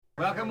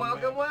Welcome,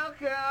 welcome,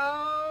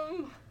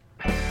 welcome.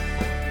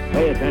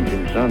 Pay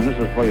attention, son. This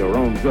is for your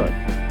own good.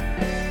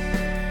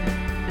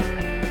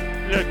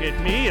 Look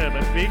at me, I'm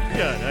a big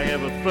shot. I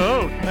have a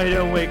phone. I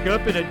don't wake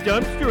up in a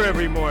dumpster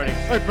every morning.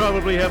 I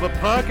probably have a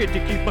pocket to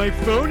keep my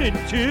phone in,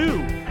 too.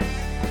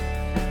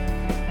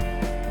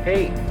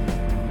 Hey,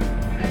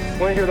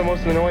 want to hear the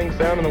most annoying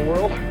sound in the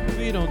world?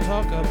 We don't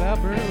talk about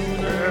Bruno.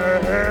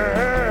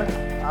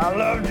 I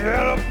love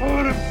Jello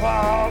Pudding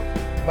Pop.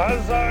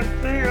 My son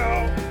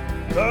Theo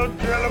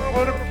loves Jello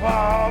Pudding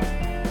Pop.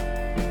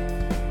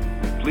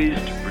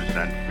 Pleased to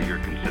present for your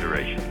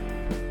consideration.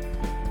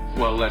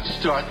 Well, let's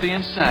start the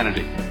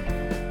insanity.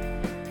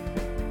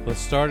 Let's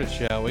start it,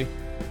 shall we?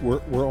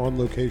 We're on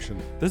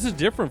location. This is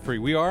different for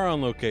you. We are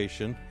on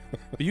location,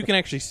 but you can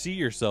actually see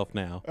yourself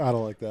now. I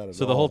don't like that at all.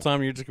 So the whole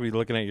time you're just going to be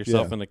looking at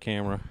yourself Yeah. in the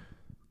camera.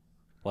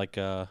 Like,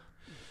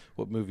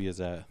 what movie is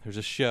that? There's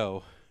a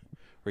show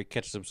where he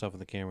catches himself in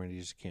the camera and he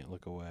just can't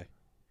look away.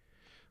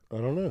 I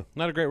don't know.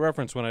 Not a great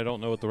reference when I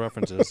don't know what the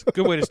reference is.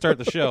 Good way to start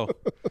the show.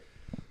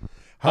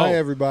 Hi, Oh.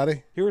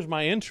 everybody. Here's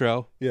my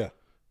intro. Yeah.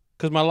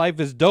 Because my life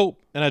is dope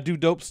and I do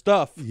dope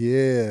stuff.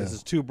 Yeah. This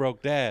is Two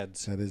Broke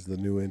Dads. That is the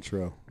new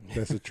intro.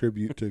 That's a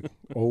tribute to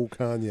old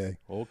Kanye.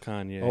 Old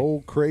Kanye.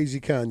 Old crazy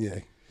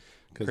Kanye.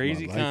 'Cause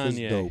Crazy my life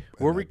Kanye. is dope.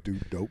 We're And I re- do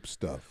dope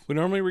stuff. We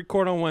normally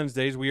record on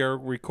Wednesdays. We are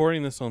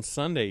recording this on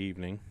Sunday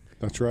evening.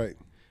 That's right.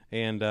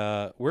 And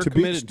we're To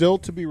committed.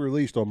 to be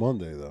released on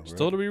Monday, though.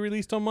 Still right? to be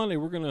released on Monday.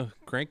 We're going to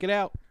crank it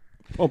out.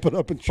 Pump it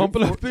up and shoot Pump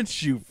it for up and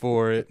shoot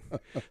for it.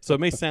 So it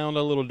may sound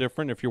a little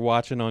different. If you're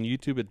watching on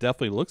YouTube, it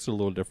definitely looks a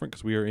little different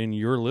because we are in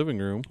your living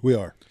room. We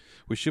are.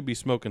 We should be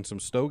smoking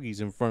some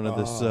stogies in front of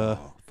this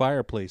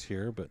fireplace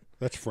here, but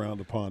That's frowned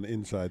upon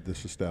inside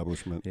this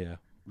establishment. yeah.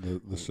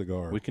 The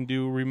cigar. We can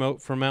do remote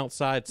from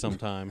outside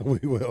sometime We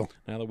will.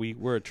 now that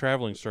we're a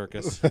traveling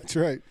circus. That's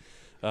right.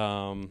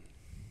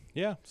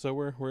 Yeah, so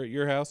we're at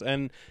your house,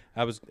 and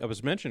I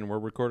was mentioning we're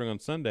recording on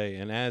Sunday,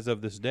 and as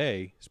of this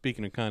day,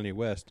 speaking of Kanye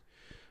West,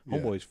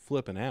 homeboy's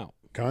flipping out.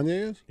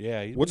 Kanye is?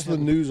 Yeah. What's the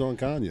news on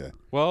Kanye?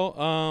 Well,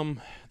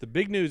 the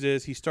big news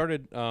is he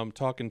started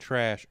talking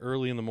trash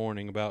early in the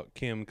morning about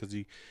Kim because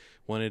he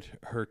wanted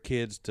her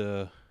kids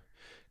to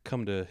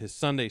come to his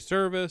Sunday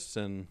service,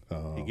 and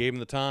he gave them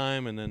the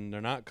time, and then they're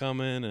not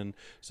coming, and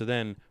so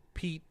then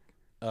Pete,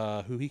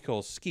 who he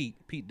calls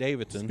Skeet, Pete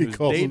Davidson, He who's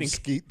calls dating him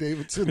Skeet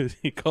Davidson.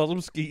 he calls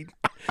him Skeet,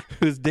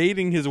 who's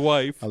dating his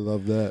wife, I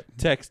love that.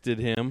 texted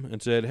him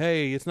and said,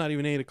 "Hey, it's not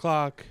even 8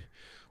 o'clock.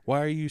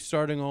 Why are you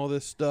starting all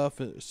this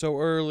stuff so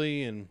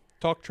early?" And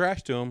talked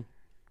trash to him.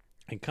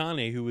 And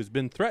Kanye, who has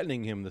been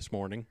threatening him this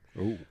morning,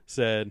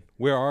 said,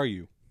 "Where are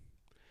you?"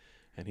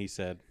 And he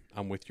said,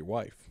 "I'm with your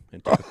wife,"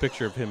 and took a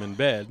picture of him in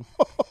bed.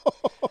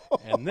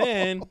 And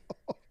then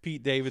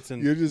Pete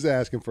Davidson, You're just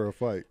asking for a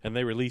fight. and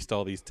they released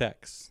all these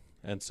texts.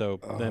 And so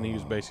then he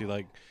was basically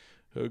like,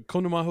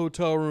 "Come to my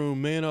hotel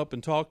room, man up,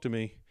 and talk to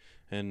me."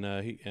 And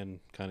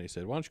Kanye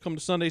said, "Why don't you come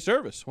to Sunday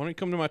service? Why don't you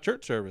come to my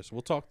church service?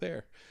 We'll talk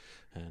there."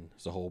 And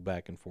it's a whole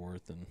back and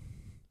forth, and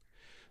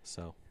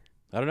so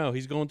I don't know.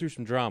 He's going through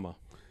some drama.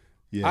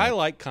 Yeah. I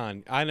like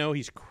Kanye. I know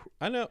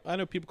I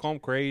know people call him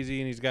crazy,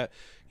 and he's got,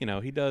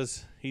 he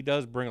does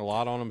bring a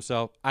lot on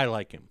himself. I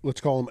like him.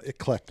 Let's call him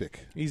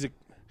eclectic. He's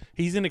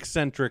an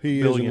eccentric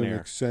He billionaire. is an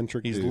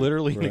eccentric He's dude.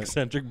 literally an Right.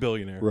 eccentric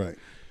billionaire. Right.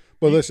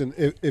 But listen,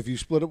 if you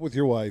split up with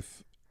your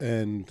wife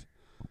and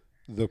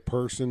the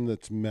person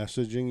that's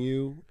messaging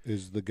you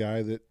is the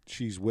guy that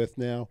she's with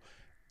now,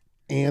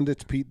 and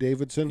it's Pete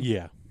Davidson,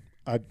 Yeah.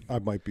 I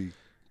might be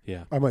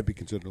Yeah.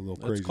 considered a little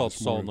crazy. It's called this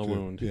salt in the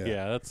morning, wound. too.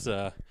 Yeah, that's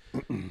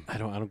I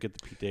don't get the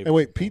Pete Davidson. And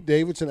wait, Pete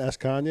Davidson asked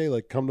Kanye,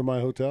 like, come to my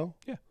hotel?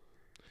 Yeah.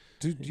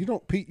 Dude, you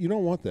don't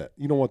want that.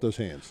 You don't want those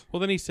hands. Well,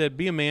 then he said,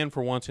 "Be a man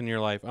for once in your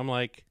life." I'm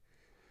like,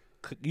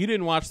 you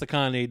didn't watch the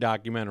Kanye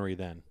documentary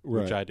then,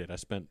 which Right. I did. I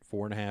spent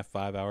 4.5,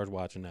 5 hours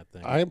watching that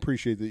thing. I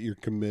appreciate that you're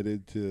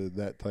committed to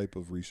that type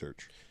of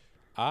research.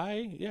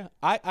 I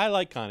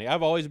like Kanye.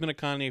 I've always been a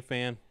Kanye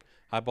fan.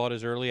 I bought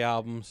his early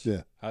albums.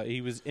 Yeah.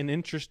 He was an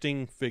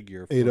interesting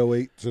figure.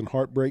 808s and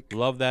Heartbreak.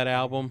 Love that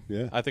album.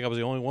 Yeah. I think I was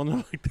the only one that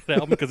liked that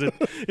album because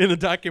in the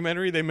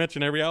documentary they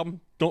mention every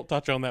album. Don't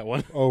touch on that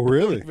one. Oh,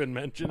 really? Don't even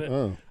mention it.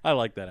 Oh. I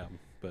like that album.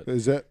 But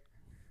Is that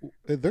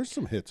there's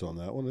some hits on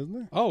that one, isn't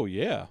there? oh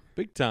yeah,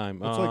 big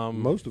time. It's like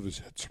most of his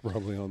hits are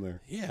probably on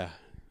there. Yeah.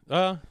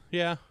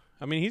 Yeah.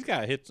 I mean, he's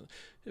got hits.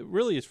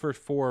 Really, his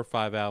first 4 or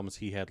 5 albums,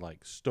 he had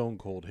like stone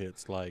cold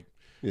hits like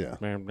Yeah.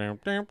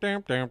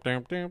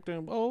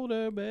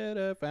 older,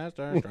 better,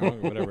 faster, stronger,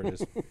 whatever it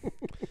is.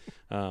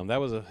 That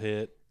was a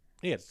hit.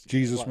 Yeah,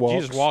 Jesus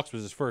Walks. Jesus Walks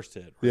was his first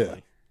hit. Really. Yeah.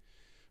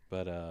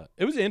 But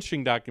it was an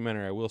interesting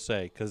documentary, I will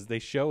say, because they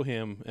show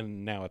him,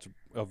 and now it's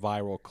a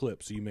viral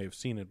clip, so you may have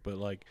seen it. But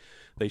like,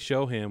 they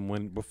show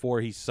him before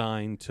he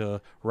signed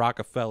to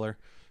Rockefeller,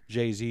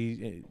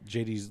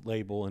 JD's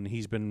label, and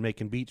he's been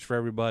making beats for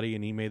everybody,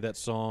 and he made that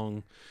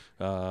song.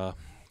 Can't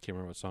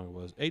remember what song it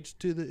was. H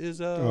to the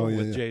Izzo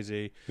with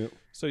Jay-Z. Yep.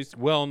 So he's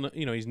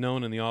he's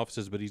known in the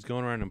offices, but he's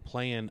going around and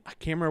playing. I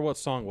can't remember what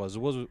song it was. It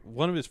was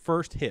one of his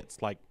first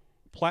hits, like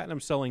platinum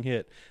selling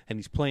hit, and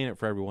he's playing it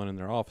for everyone in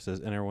their offices,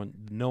 and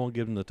no one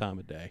gives him the time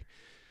of day.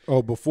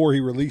 Oh, before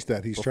he released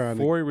that, he's trying to.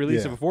 Before he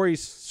released yeah. it, before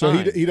he's So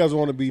signed. he doesn't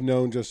want to be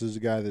known just as a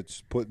guy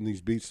that's putting these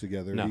beats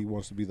together. No. He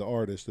wants to be the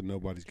artist, and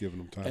nobody's giving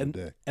him time of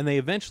day. And they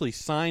eventually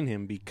sign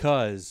him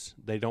because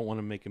they don't want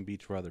to make him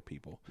beats for other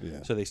people.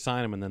 Yeah. So they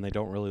sign him, and then they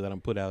don't really let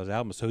him put out his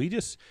album. So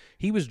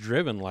he was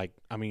driven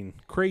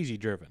crazy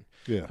driven.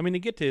 Yeah. I mean, to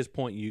get to his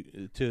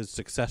point, to his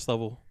success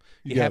level,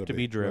 you gotta have to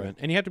be driven, right.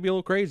 and you have to be a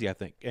little crazy, I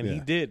think. And he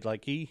Yeah. did.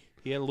 Like he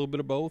had a little bit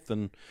of both,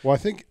 and Well, I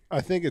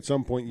think at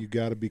some point you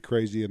got to be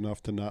crazy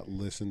enough to not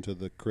listen to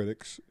the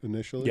critics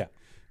initially. Yeah.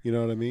 You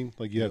know what I mean?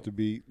 Like you have to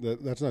be.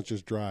 That's not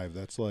just drive.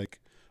 That's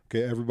like,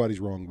 okay, everybody's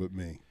wrong but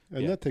me,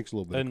 and that takes a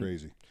little bit of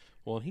crazy.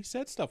 Well, he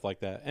said stuff like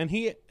that, and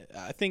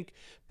I think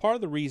part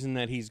of the reason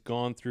that he's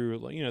gone through,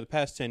 the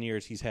past 10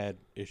 years, he's had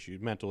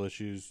mental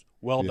issues,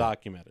 well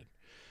documented.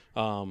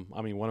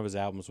 I mean, one of his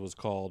albums was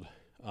called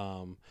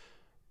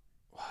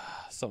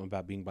something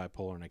about being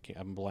bipolar, and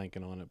I'm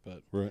blanking on it,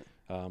 but Right.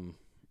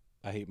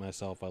 I hate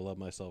myself, I love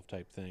myself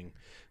type thing.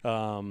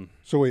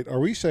 So wait, are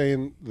we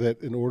saying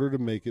that in order to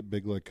make it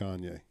big like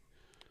Kanye,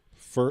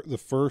 the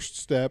first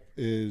step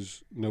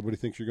is nobody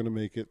thinks you're going to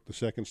make it. The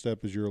second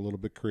step is you're a little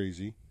bit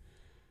crazy,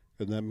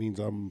 and that means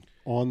I'm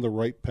on the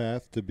right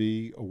path to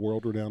be a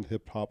world-renowned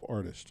hip-hop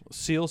artist.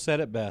 Seal said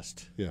it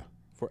best. Yeah.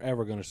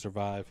 Forever going to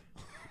survive.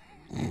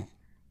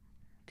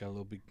 Got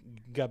to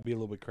be a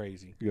little bit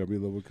crazy. You got to be a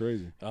little bit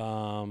crazy.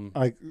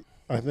 I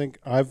I think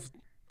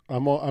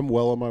I'm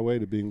well on my way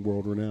to being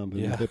world-renowned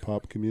in the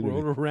hip-hop community.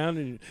 Roll around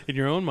in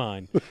your own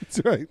mind.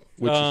 That's right.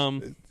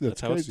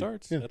 That's how it crazy.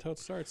 starts. Yeah. That's how it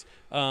starts.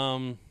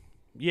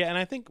 Yeah, and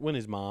I think when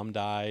his mom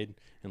died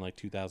in like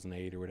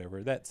 2008 or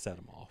whatever, that set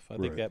him off. I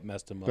think Right. that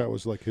messed him up. That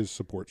was like his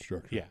support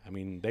structure. Yeah, I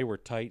mean, they were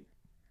tight.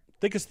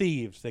 Thick as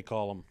thieves, they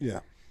call them.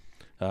 Yeah.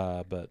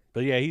 But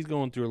yeah, he's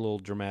going through a little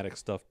dramatic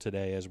stuff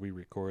today as we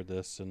record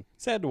this, and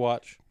sad to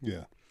watch.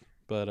 Yeah.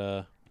 But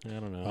I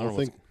don't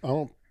know. I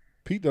don't.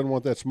 Pete doesn't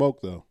want that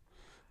smoke though.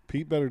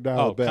 Pete better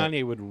dial it back.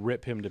 Kanye would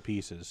rip him to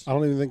pieces. I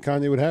don't even think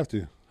Kanye would have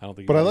to. I don't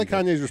think. But I like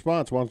Kanye's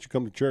response. Why don't you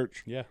come to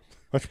church? Yeah.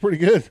 That's pretty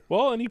good.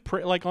 Well, and he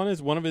on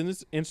one of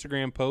his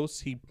Instagram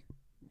posts, he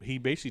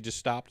basically just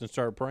stopped and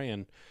started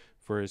praying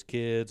for his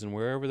kids and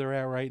wherever they're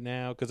at right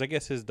now. Because I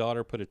guess his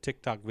daughter put a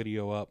TikTok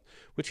video up,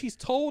 which he's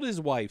told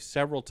his wife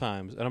several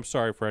times. And I'm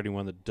sorry for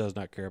anyone that does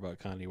not care about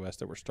Kanye West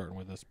that we're starting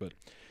with this, but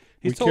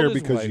We care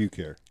because you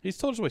care. He's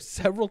told his wife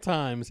several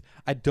times,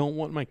 I don't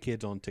want my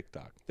kids on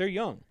TikTok. They're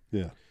young.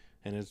 Yeah.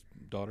 And his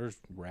daughter's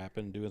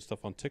rapping, doing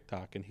stuff on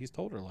TikTok, and he's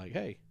told her, like,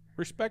 hey,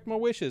 respect my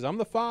wishes. I'm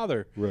the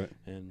father. Right.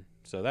 And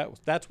so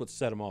that's what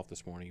set him off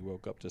this morning. He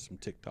woke up to some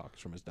TikToks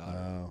from his daughter.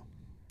 Wow.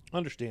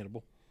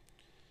 Understandable.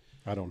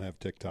 I don't have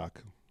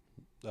TikTok.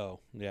 Oh,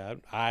 yeah.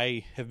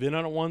 I have been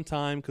on it one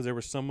time because there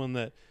was someone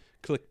that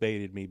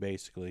clickbaited me,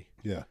 basically.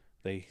 Yeah.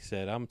 They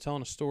said, I'm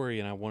telling a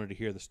story, and I wanted to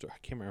hear the story. I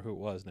can't remember who it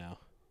was now.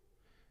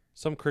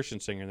 Some Christian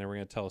singer, and they were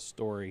going to tell a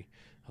story.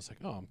 I was like,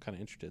 oh, I'm kind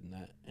of interested in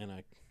that. And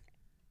I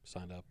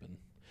signed up,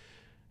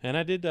 and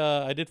I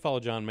did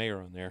follow John Mayer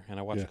on there, and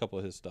I watched a couple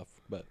of his stuff.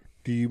 But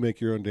do you make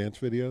your own dance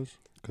videos?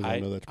 Because I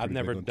know that's pretty I've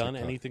never big on done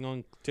TikTok. anything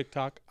on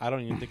TikTok. I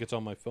don't even think it's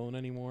on my phone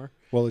anymore.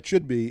 Well, it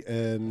should be,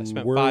 and I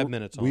spent 5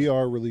 minutes on we it.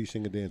 are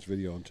releasing a dance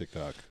video on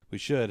TikTok. We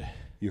should.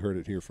 You heard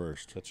it here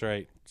first. That's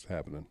right. It's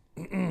happening.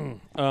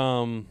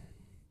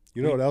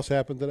 You You know what else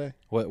happened today?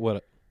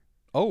 What?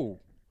 Oh,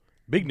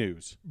 big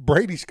news.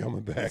 Brady's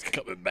coming back.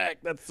 Coming back.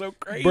 That's so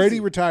crazy. Brady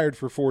retired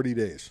for 40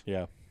 days.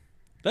 Yeah.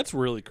 That's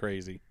really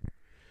crazy.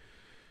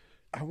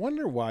 I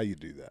wonder why you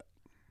do that.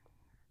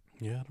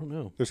 Yeah, I don't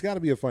know. There's got to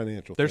be a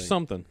financial There's thing.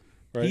 something.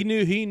 Right?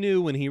 He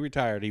knew when he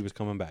retired he was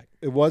coming back.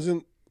 It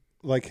wasn't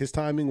like his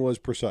timing was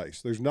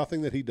precise. There's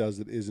nothing that he does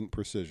that isn't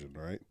precision,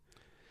 right?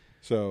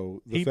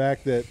 So the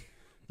fact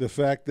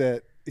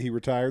that he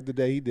retired the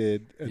day he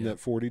did, and that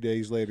 40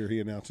 days later he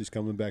announced he's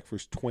coming back for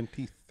his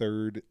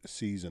 23rd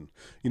season.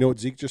 You know what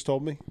Zeke just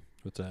told me?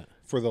 What's that?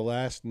 For the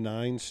last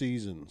 9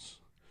 seasons,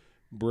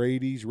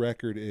 Brady's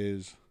record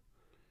is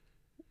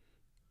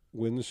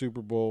win the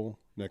Super Bowl,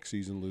 next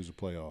season lose a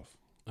playoff,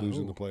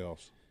 losing the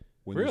playoffs.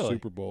 Win the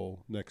Super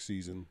Bowl, next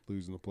season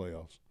losing the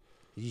playoffs.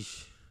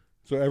 Yeesh.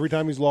 So every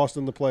time he's lost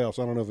in the playoffs,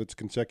 I don't know if it's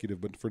consecutive,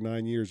 but for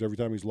 9 years, every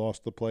time he's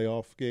lost the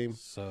playoff game,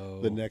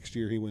 the next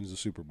year he wins the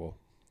Super Bowl.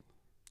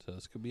 So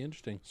this could be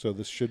interesting. So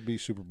this should be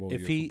Super Bowl year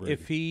for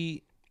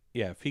Brady.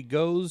 If he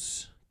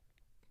goes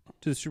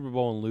to the Super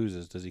Bowl and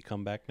loses, does he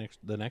come back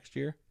the next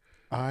year?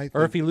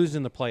 Or if he loses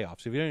in the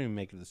playoffs, if he don't even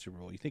make it to the Super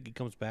Bowl, you think he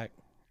comes back?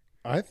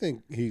 I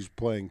think he's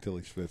playing till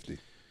he's 50.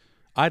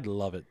 I'd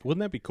love it. Wouldn't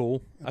that be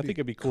cool? I think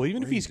it'd be cool,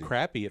 even if he's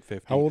crappy at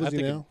 50. How old is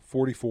he now?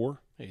 44?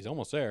 He's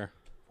almost there.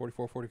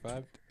 44,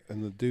 45.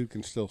 And the dude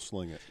can still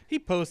sling it. He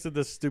posted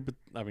this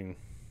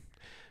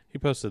he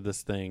posted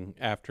this thing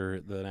after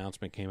the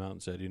announcement came out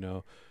and said,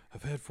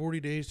 I've had 40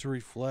 days to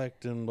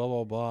reflect and blah,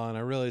 blah, blah, and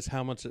I realized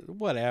how much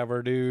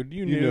whatever, dude.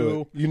 You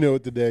knew. You know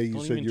it the day you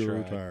Don't said even you were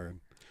try.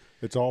 retiring.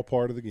 It's all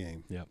part of the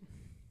game. Yep.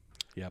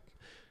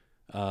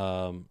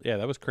 Yeah,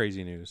 that was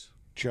crazy news.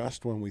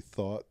 Just when we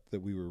thought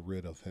that we were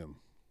rid of him.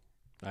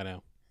 I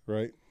know.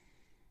 right?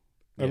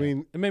 Yeah. I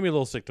mean, it made me a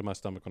little sick to my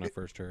stomach when I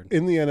first heard.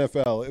 in the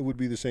NFL, it would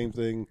be the same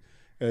thing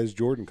as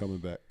Jordan coming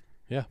back.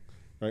 Yeah.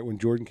 Right, when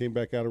Jordan came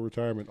back out of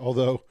retirement.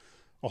 Although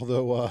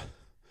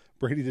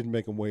Brady didn't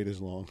make him wait as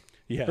long.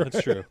 Yeah,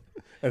 that's true.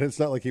 And it's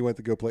not like he went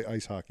to go play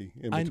ice hockey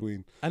in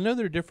between. I know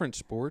they're different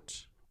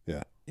sports.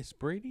 Yeah. Is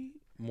Brady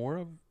more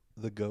of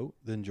the GOAT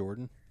than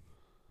Jordan?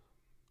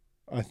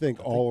 I think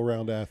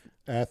all-around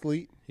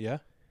athlete, Yeah.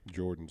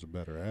 Jordan's a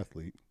better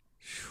athlete.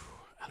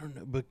 I don't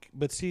know,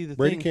 but see the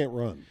Brady thing, can't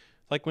run.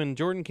 like when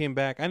Jordan came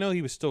back, I know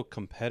he was still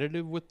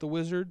competitive with the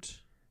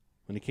Wizards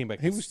when he came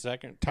back. He the was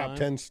second Top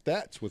time, 10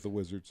 stats with the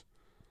Wizards.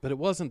 but it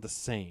wasn't the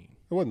same.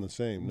 It wasn't the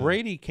same. No.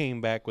 Brady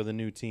came back with a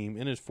new team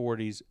in his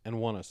 40s and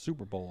won a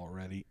Super Bowl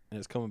already, and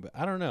it's coming back.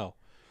 I don't know.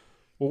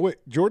 Well, wait.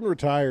 Jordan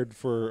retired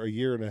for a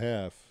year and a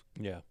half.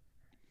 Yeah.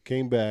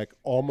 Came back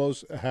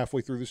almost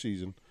halfway through the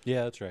season.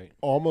 Yeah, that's right.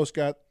 Almost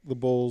got the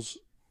Bulls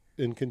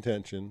in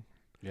contention.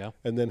 Yeah.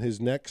 And then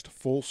his next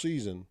full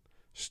season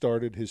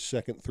started his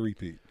second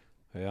three-peat.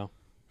 Yeah.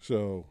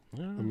 So,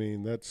 Yeah. I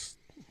mean, that's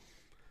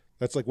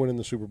like winning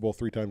the Super Bowl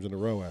 3 times in a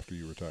row after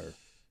you retire.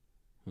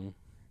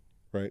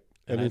 Right?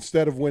 And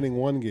instead of winning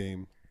one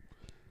game,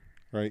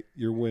 right,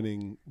 you're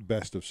winning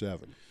best of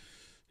 7.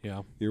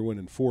 Yeah. You're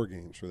winning 4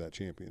 games for that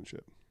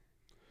championship.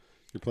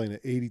 You're playing an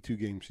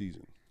 82-game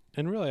season.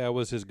 And really, I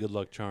was his good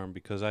luck charm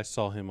because I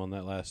saw him on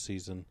that last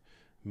season.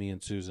 Me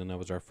and Susan, that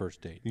was our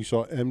first date. You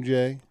saw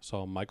MJ.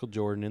 Saw Michael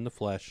Jordan in the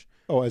flesh.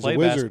 Oh, as play a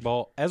wizard.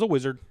 basketball as a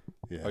wizard.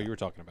 Yeah. Oh, you were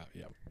talking about,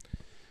 yeah.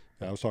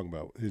 I was talking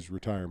about his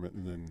retirement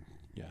and then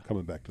Yeah.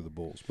 coming back to the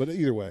Bulls. But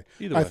either way,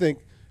 Either I way. think,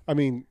 I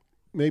mean,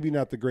 maybe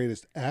not the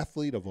greatest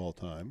athlete of all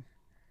time.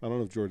 I don't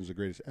know if Jordan's the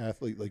greatest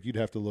athlete. Like, you'd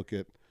have to look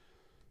at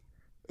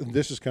 – and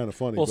this is kind of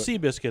funny. Well, but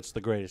Seabiscuit's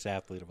the greatest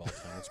athlete of all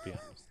time, let's be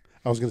honest.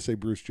 I was going to say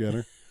Bruce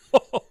Jenner.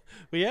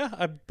 But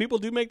yeah, people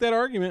do make that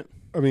argument.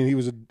 I mean, he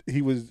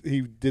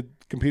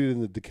competed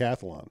in the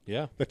decathlon.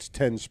 Yeah. That's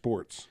 10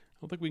 sports. I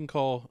don't think we can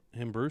call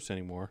him Bruce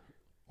anymore.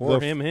 Or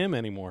The- him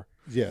anymore.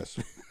 Yes.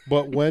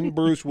 But when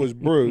Bruce was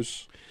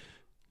Bruce,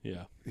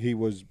 Yeah. he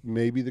was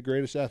maybe the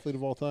greatest athlete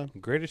of all time.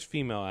 Greatest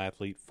female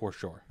athlete for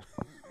sure.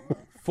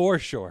 For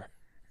sure.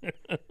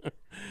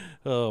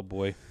 Oh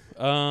boy.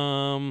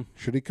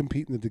 Should he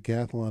compete in the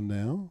decathlon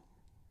now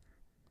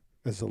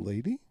as a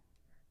lady?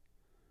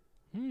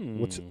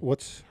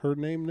 What's her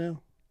name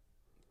now?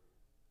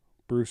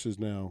 Bruce is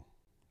now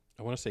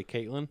I want to say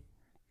Caitlyn.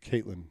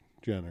 Caitlyn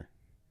Jenner.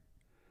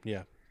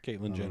 Yeah,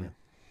 Caitlyn Jenner.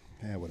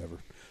 Yeah, whatever.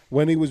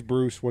 When he was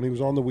Bruce, when he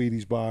was on the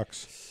Wheaties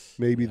box,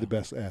 maybe the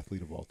best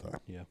athlete of all time.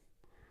 Yeah,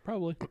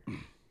 probably.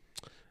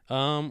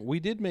 We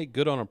did make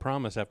good on a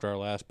promise after our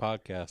last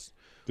podcast.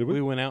 Did we?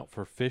 We went out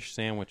for fish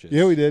sandwiches.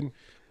 Yeah, we did.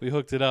 We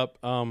hooked it up.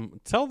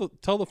 Tell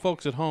the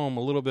folks at home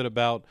a little bit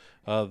about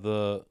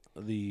the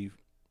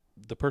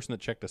person that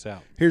checked us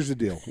out. Here's the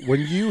deal.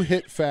 When you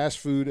hit fast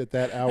food at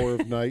that hour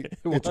of night,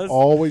 it's was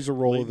always a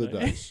roll late of the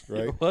night. dice,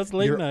 right? It was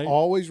late You're night.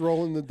 always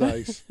rolling the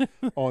dice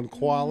on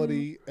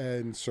quality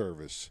and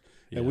service.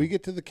 And Yeah. we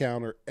get to the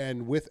counter,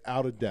 and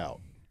without a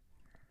doubt,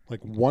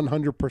 like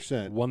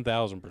 100%,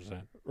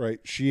 1,000%. right,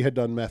 she had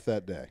done meth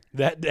that day.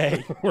 That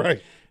day,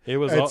 Right. it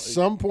was. At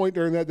some point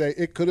during that day,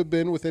 it could have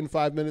been within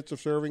 5 minutes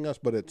of serving us,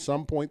 but at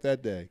some point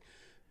that day,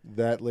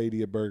 that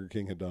lady at Burger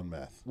King had done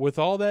meth. With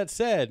all that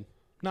said,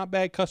 not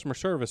bad customer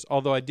service.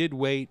 Although I did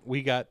wait.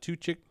 We got two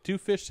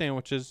fish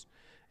sandwiches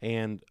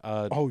and You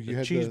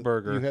had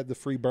cheeseburger. You had the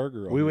free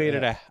burger. on we your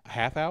waited app. a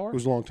half hour. It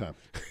was a long time.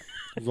 It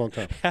was a long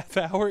time. Half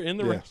hour in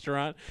the Yeah.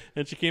 restaurant,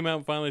 and she came out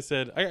and finally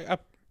said, I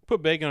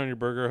put bacon on your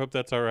burger. I hope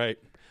that's all right.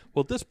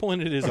 Well, at this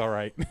point, it is all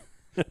right.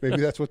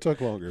 Maybe that's what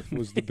took longer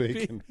was the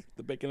bacon.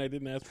 The bacon I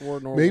didn't ask for.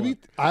 Nor Maybe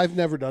want. I've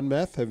never done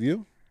meth. Have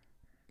you?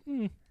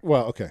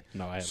 Well, okay.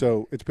 No, I haven't.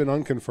 So it's been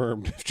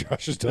unconfirmed if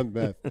Josh has done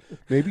meth.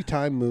 Maybe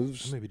time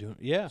moves Maybe doing.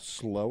 Yeah.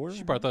 slower.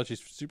 She probably thought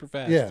she's super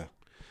fast. Yeah,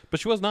 But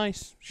she was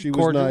nice. she was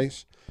Cordial.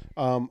 nice.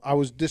 I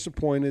was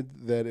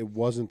disappointed that it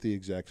wasn't the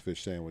exact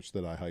fish sandwich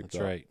that I hyped That's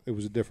up. right. It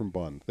was a different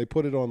bun. They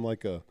put it on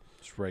like a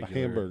It's regular.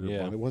 hamburger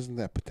yeah. bun. It wasn't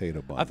that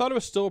potato bun. I thought it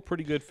was still a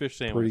pretty good fish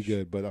sandwich. pretty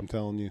good, but I'm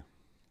telling you,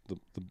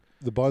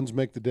 the buns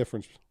make the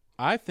difference.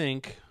 I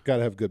think Got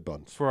to have good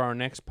buns. for our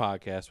next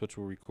podcast, which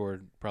we'll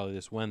record probably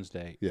this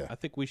Wednesday, Yeah. I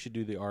think we should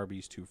do the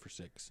Arby's 2 for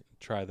 $6.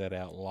 Try that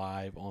out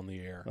live on the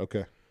air.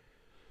 Okay.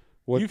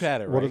 You've had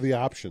it, What are right? the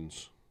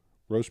options?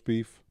 Roast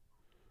beef,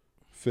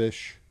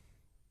 fish.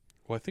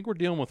 Well, I think we're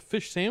dealing with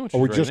fish sandwiches.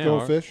 Are we right just now,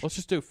 going aren't- fish? Let's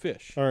just do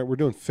fish. All right, we're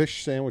doing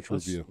fish sandwich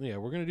Let's- review. Yeah,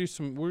 we're gonna do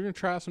some. We're gonna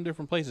try out some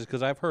different places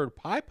because I've heard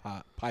pies.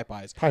 Pie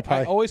I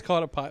pie. always call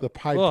it a pie. The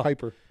Pied Ugh,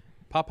 Piper.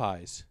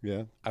 Popeyes.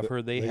 Yeah. I've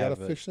heard they got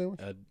have a fish sandwich.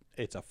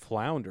 It's a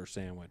flounder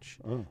sandwich,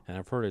 Oh. and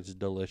I've heard it's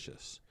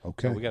delicious.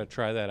 Okay. So we got to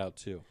try that out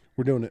too.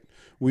 We're doing it.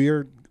 We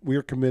are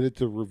committed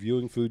to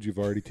reviewing foods you've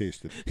already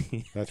tasted.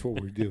 That's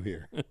what we do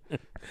here.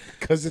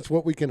 Because it's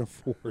what we can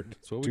afford.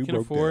 That's what Two we can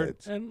broke afford.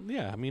 dads. And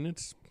yeah, I mean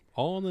it's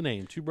all in the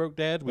name. 2 broke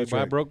dads. We That's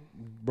buy right.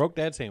 broke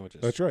dad sandwiches.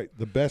 That's right.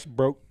 The best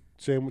broke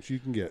sandwich you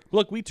can get.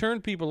 Look, we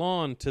turned people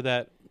on to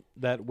that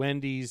that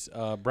Wendy's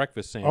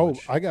breakfast Oh,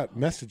 sandwich. I got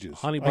messages.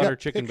 Honey I butter got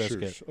chicken pictures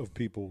biscuit. of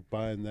people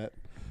buying that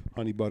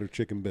honey butter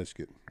chicken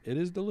biscuit. It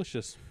is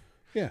delicious.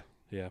 Yeah.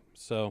 Yeah.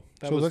 So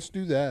So let's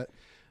do that.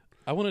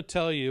 I want to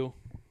tell you,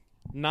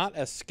 not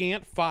a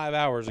scant 5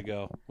 hours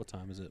ago. What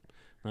time is it?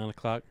 9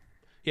 o'clock.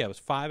 Yeah, it was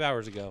 5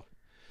 hours ago.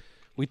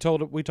 We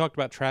talked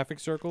about traffic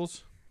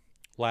circles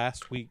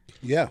last week.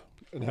 Yeah.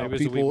 And how Maybe it was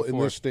the week people in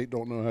before. this state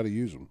don't know how to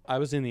use them. I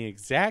was in the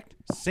exact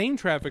same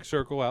traffic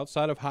circle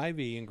outside of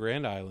Hy-Vee in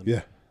Grand Island.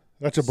 Yeah.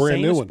 That's a brand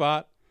Same new one.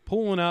 spot,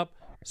 pulling up,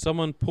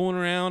 someone pulling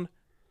around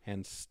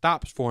and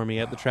stops for me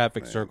at the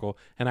traffic circle.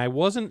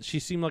 And she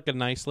seemed like a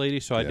nice lady,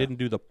 so I Yeah. didn't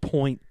do the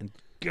point and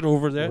get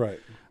over there. Right.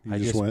 You I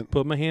just just went.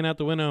 put my hand out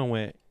the window and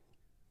went,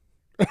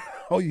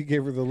 Oh, you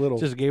gave her the little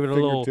just gave it a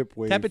little fingertip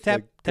wave. tap, tap,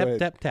 like, go tap, ahead.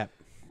 tap, tap.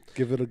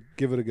 Give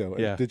it a go.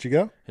 Yeah. Did you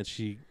go? And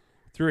she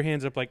threw her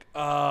hands up like,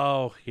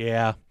 oh,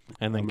 yeah,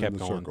 and then I'm in kept the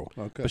going. circle.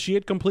 Okay. But she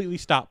had completely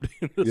stopped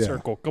in the Yeah.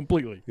 circle,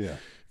 completely, Yeah.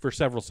 for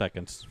several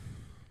seconds.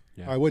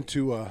 I went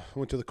to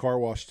the car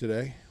wash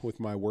today with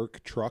my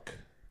work truck.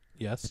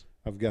 Yes.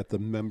 I've got the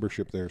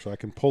membership there, so I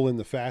can pull in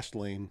the fast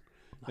lane,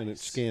 and it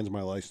Nice. scans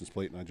my license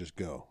plate, and I just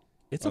go.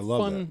 It's I a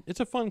love fun. that. It's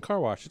a fun car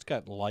wash. It's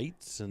got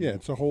lights and Yeah,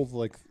 it's a whole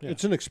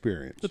it's an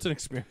experience. it's an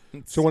experience.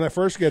 So when I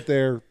first get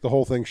there, the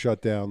whole thing's shut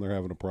down. They're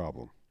having a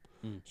problem.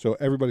 Mm. So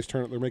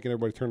they're making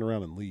everybody turn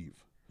around and leave.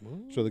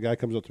 So the guy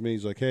comes up to me.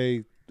 He's like,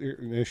 "Hey,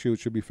 an issue. It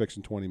should be fixed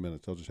in 20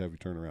 minutes. I'll just have you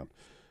turn around."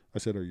 I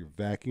said, "Are your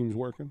vacuums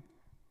working?"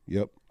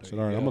 Yep. I said,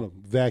 "All right, I'm going to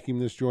vacuum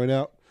this joint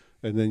out,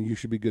 and then you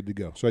should be good to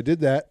go." So I did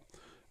that.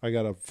 I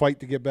got to fight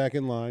to get back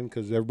in line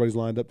because everybody's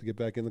lined up to get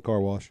back in the car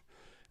wash.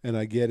 And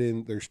I get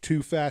in. There's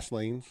 2 fast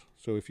lanes.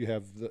 So if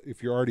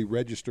you're already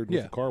registered with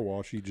Yeah. the car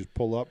wash, you just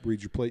pull up,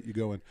 read your plate, you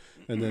go in,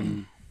 and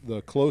then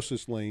the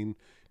closest lane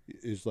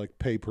is like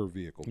pay per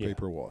vehicle, pay Yeah.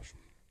 per wash.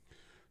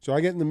 So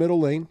I get in the middle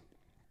lane.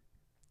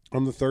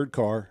 I'm the third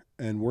car,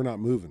 and we're not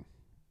moving.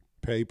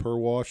 Pay per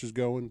wash is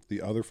going.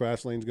 The other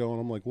fast lane's going.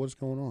 I'm like, what's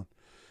going on?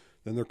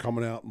 Then they're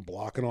coming out and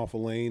blocking off a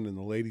lane, and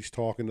the lady's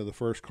talking to the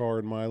first car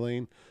in my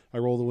lane. I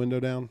roll the window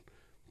down.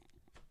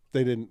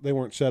 They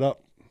weren't set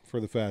up for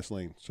the fast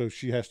lane, so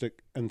she has to,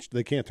 and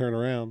they can't turn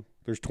around.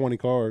 There's 20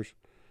 cars.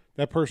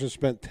 That person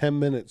spent 10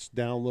 minutes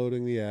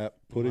downloading the app,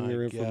 putting My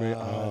their information.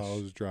 gosh. Oh,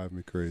 it was driving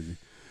me crazy.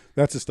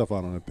 That's the stuff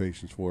I don't have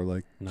patience for.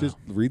 Like, No. just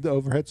read the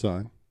overhead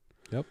sign.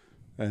 Yep.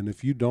 And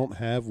if you don't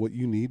have what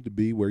you need to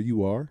be where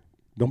you are,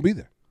 don't be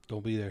there.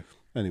 Don't be there.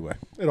 Anyway,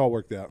 it all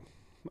worked out.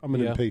 I'm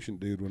an Yeah. impatient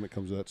dude when it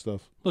comes to that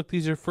stuff. Look,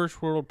 these are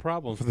first world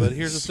problems. But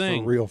here's the This is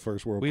thing: for real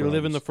first world. we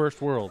live in the problems.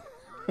 first world.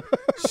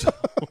 So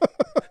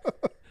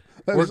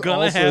That we're is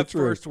gonna also have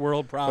true. first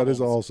world problems. That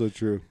is also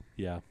true.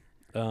 Yeah.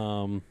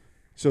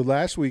 So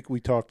last week we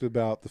talked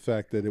about the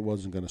fact that it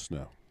wasn't going to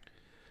snow.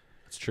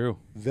 It's true.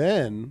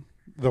 Then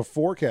the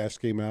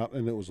forecast came out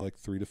and it was like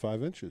 3 to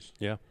 5 inches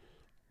Yeah.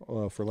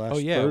 for last Oh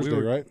yeah. Thursday, we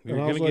were, right? We And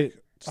were I was gonna like,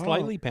 get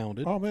slightly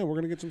pounded. oh man, we're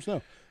going to get some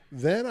snow.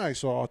 Then I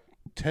saw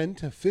 10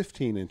 to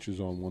 15 inches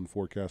on one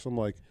forecast. I'm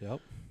like, Yep.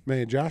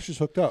 man, Josh is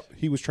hooked up.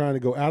 He was trying to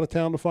go out of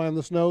town to find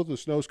the snow. The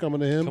snow's coming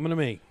to him. Coming to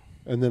me.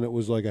 And then it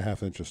was like a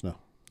half inch of snow.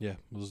 Yeah.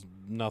 It was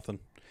nothing,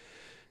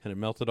 and it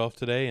melted off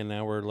today, and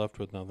now we're left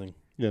with nothing.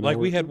 Yeah, now Like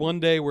we we're- had one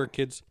day where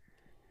kids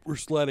were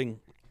sledding,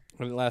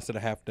 and it lasted a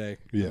half day.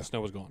 Yeah. And the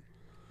snow was gone.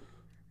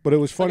 But it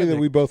was funny that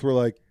think- we both were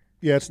like,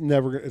 yeah, it's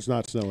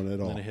not snowing at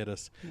And all. then it hit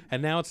us.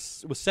 And now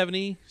it was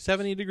 70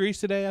 degrees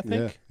today, I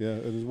think. Yeah.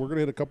 We're going to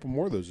hit a couple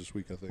more of those this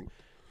week, I think.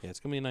 Yeah, it's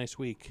going to be a nice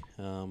week.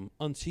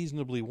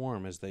 Unseasonably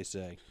warm, as they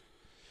say.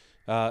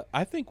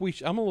 I think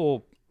I'm a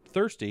little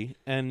thirsty,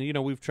 and,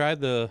 we've tried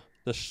the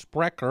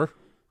Sprecher,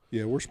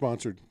 Yeah, we're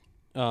sponsored.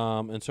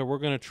 and so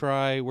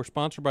we're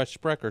sponsored by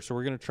Sprecher, so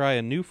we're going to try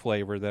a new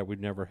flavor that we've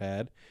never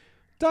had.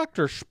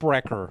 Dr.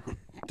 Sprecher.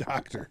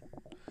 Doctor.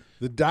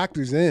 The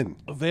doctor's in.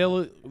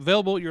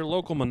 Available at your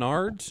local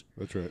Menards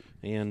That's right.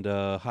 and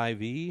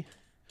Hy-Vee.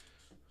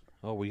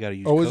 Oh, we got to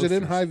use Oh, is it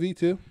in coasters. Hy-Vee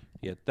too?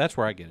 Yeah, that's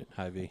where I get it,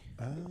 Hy-Vee.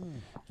 Oh.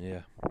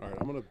 Yeah. All right,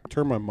 I'm going to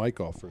turn my mic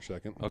off for a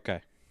second.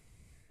 Okay.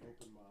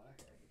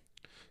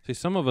 See,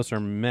 some of us are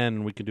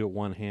men. We can do it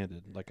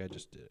one-handed, like I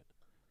just did.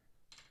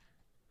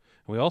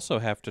 We also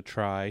have to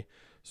try.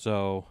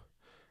 So,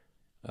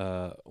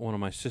 one of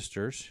my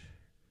sisters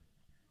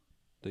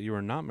that you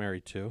are not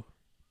married to.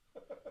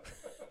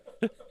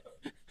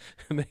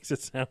 It makes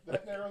it sound.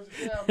 That narrows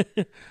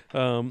it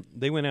down.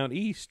 They went out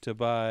east to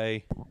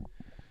buy.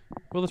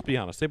 Well, let's be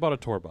honest. They bought a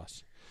tour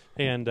bus,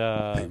 and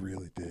They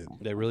really did.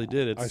 they really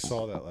did. It's, I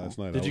saw that last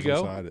night. Did I you was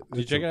go? inside it. Did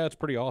you It's check a it out? It's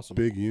pretty awesome.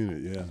 Big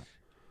unit, yeah.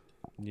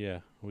 Yeah,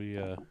 we.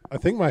 I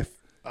think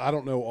I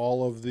don't know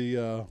all of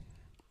the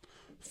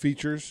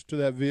features to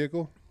that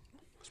vehicle,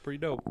 It's pretty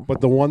dope. but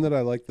the one that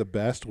I liked the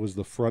best was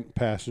the front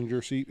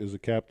passenger seat is a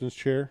captain's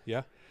chair,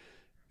 Yeah,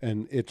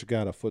 and it's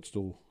got a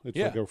footstool. It's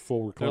Yeah. like a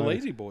full recliner. they're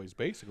lazy boys,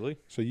 basically.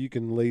 So you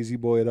can lazy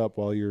boy it up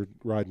while you're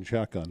riding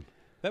shotgun.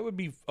 That would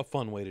be a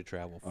fun way to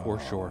travel for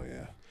sure. Oh,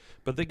 yeah.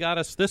 But they got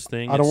us this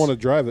thing. I don't want to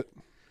drive it.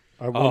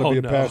 I want to Oh, be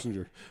a no.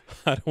 passenger.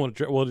 I don't want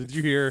to. Well, did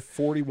you hear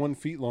 41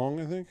 feet long,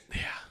 I think.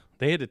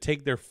 they had to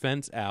take their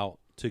fence out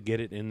to get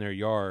it in their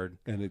yard.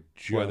 And it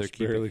where they're just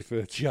barely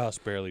fits.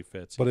 Just barely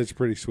fits. But it's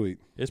pretty sweet.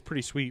 It's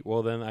pretty sweet.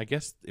 Well, then I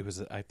guess it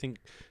was, I think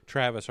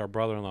Travis, our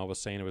brother-in-law, was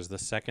saying it was the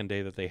second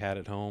day that they had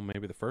it home,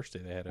 maybe the first day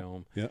they had it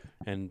home. Yeah.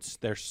 And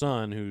their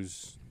son,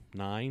 who's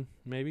 9,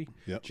 maybe,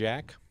 Yep.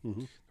 Jack, there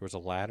was a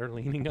ladder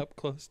leaning up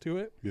close to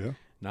it. Yeah.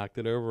 Knocked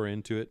it over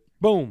into it.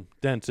 Boom,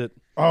 dents it.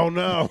 Oh,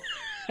 no.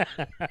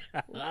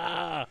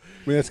 I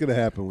mean, that's going to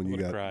happen when you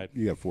Would've got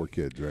cried. 4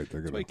 kids, right?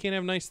 They're That's why going you can't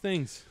have nice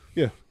things.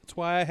 Yeah. That's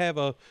why I have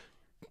a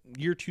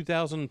year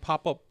 2000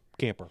 pop-up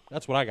camper.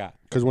 That's what I got.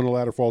 Because when the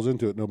ladder falls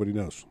into it, nobody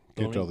knows.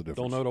 Can't tell the difference.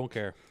 Don't know, don't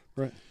care.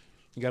 Right.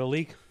 You got a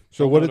leak?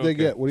 So Don't what know, did they don't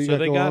care. get? What do you so got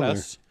they going got on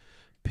us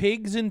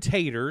pigs and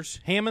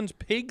taters, Hammond's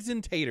pigs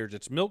and taters.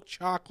 It's milk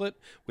chocolate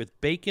with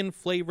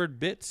bacon-flavored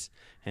bits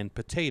and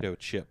potato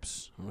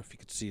chips. I don't know if you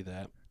could see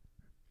that.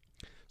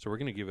 So we're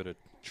going to give it a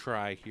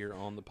try here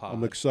on the pod.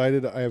 I'm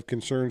excited. I have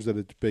concerns that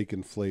it's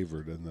bacon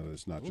flavored and that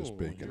it's not just Ooh,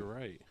 bacon. You're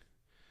right.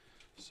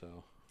 So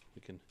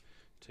we can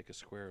take a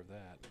square of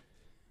that.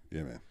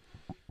 Yeah, man.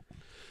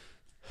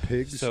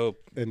 Pigs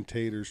and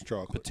taters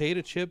chocolate.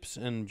 Potato chips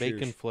and bacon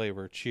Cheers.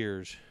 flavor.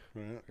 Cheers.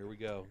 Right. Here we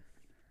go.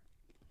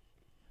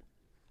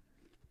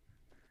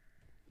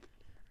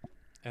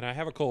 And I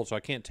have a cold, so I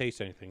can't taste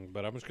anything,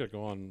 but I'm just going to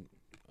go on.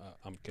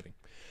 I'm kidding.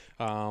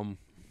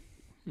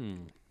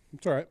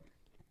 It's all right.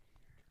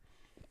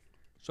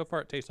 So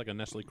far, it tastes like a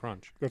Nestle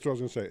Crunch. That's what I was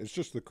going to say. It's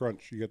just the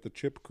crunch. You got the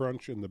chip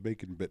crunch and the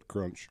bacon bit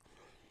crunch.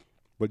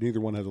 But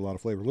neither one has a lot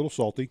of flavor. A little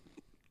salty.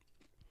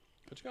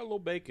 It's got a little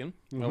bacon.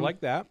 I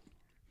like that.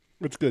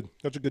 It's good.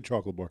 That's a good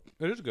chocolate bar.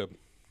 It is good.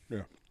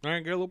 Yeah. I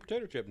can get a little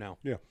potato chip now.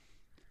 Yeah.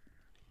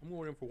 I'm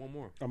going in for one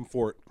more. I'm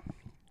for it.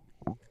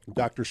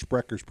 Dr.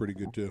 Sprecker's pretty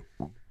good, too.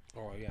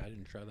 Oh, yeah, I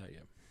didn't try that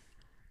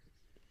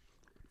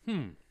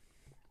yet.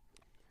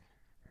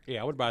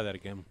 Yeah, I would buy that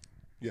again.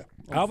 Yeah.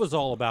 I was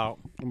all about,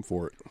 I'm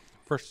for it.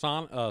 for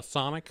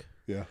Sonic,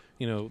 Yeah.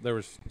 you know, there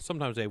was,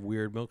 sometimes they have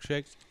weird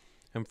milkshakes.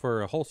 And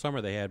for a whole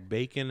summer, they had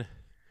bacon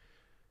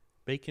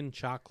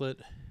chocolate.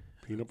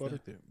 Peanut butter?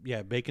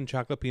 Yeah, bacon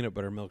chocolate peanut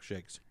butter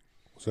milkshakes.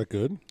 Was that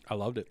good? I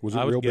loved it. Was it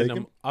I was real getting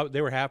bacon? Them,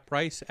 they were half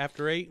price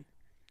after 8.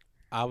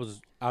 I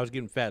was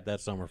getting fat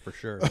that summer for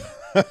sure.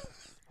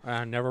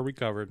 I never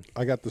recovered.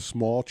 I got the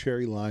small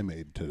cherry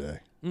limeade today.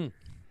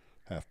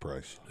 Half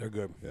price. They're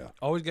good. Yeah.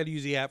 Always got to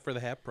use the app for the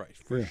half price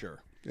for Yeah.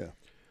 sure. Yeah.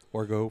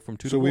 Or go from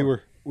 2 So to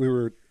 4. we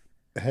were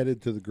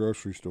headed to the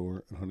grocery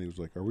store, and Honey was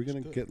like, "Are we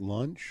going to get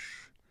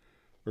lunch,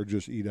 or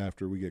just eat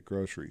after we get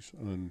groceries?"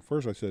 And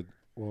first I said,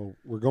 "Well,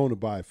 we're going to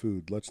buy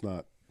food. Let's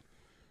not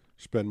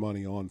spend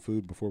money on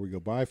food before we go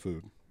buy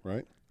food,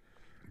 right?"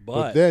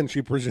 But then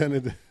she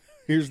presented,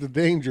 "Here's the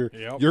danger: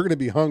 Yep. you're going to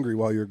be hungry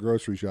while you're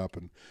grocery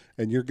shopping,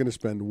 and you're going to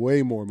spend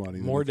way more money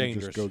than More if you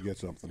dangerous. just go get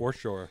something." For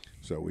sure.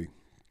 So we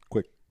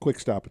quick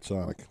stop at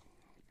Sonic.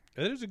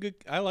 It is a good.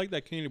 I like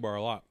that candy bar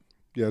a lot.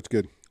 Yeah, it's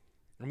good.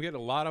 I'm getting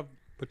a lot of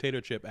potato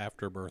chip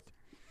afterbirth.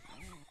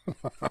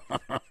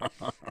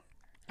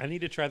 I need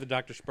to try the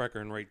Dr. Sprecher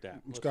and rate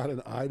that. It's got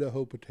an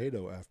Idaho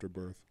potato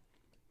afterbirth.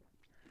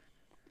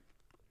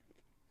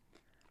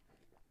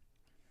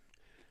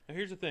 Now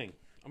here's the thing.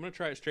 I'm going to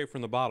try it straight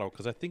from the bottle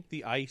because I think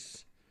the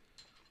ice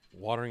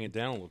watering it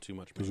down a little too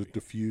much. Does maybe. it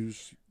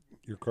diffuse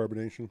your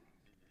carbonation?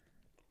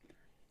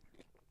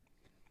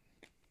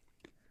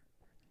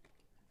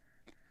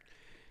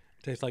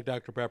 Tastes like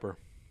Dr. Pepper.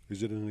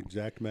 Is it an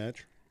exact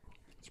match?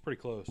 It's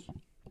pretty close.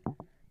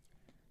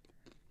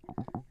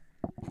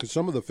 Because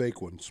some of the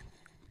fake ones,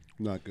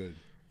 not good.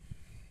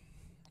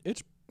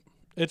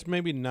 It's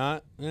maybe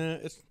not.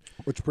 It's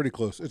It's pretty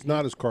close. It's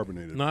not as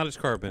carbonated, not as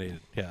carbonated.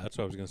 Yeah, that's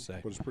what I was going to say.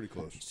 but it's pretty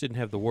close. Just didn't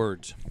have the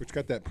words. It's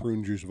got that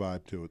prune juice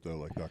vibe to it, though,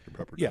 like Dr.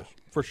 Pepper does. Yeah,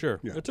 for sure.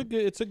 Yeah. It's a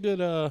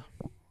good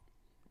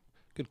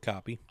good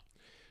copy.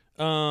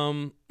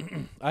 I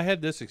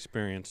had this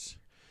experience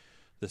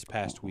this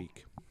past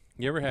week.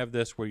 You ever have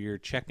this where you're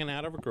checking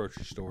out of a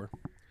grocery store,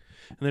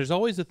 and there's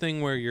always a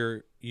thing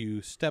where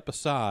you step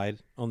aside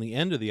on the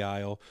end of the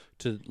aisle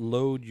to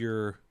load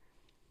your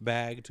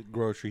bagged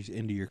groceries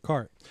into your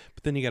cart,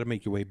 but then you got to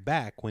make your way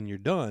back when you're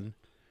done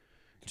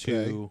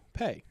to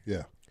pay.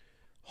 Yeah.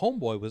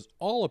 Homeboy was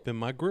all up in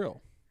my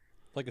grill,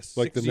 like a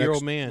Like the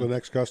 60-year-old next, man. the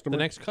next customer?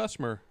 The next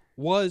customer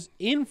was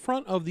in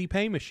front of the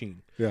pay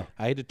machine. Yeah.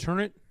 I had to turn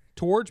it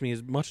towards me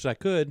as much as I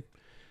could,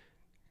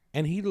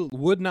 and he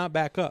would not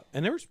back up.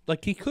 And there was,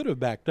 like, he could have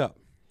backed up.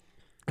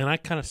 And I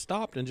kind of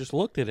stopped and just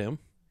looked at him,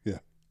 Yeah.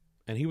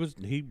 and he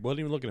wasn't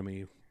even looking at me.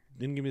 He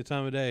didn't give me the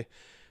time of day.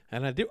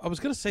 And I was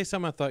going to say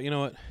something. I thought, you know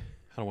what?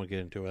 I don't want to get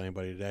into it with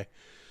anybody today.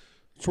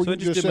 That's when So I you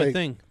just did say, my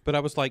thing. But I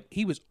was like,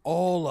 he was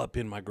all up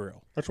in my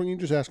grill. That's when you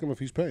just ask him if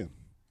he's paying.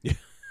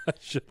 I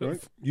should have.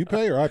 Right? You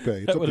pay or I pay.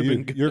 It's That up to would've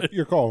you. been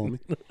You're calling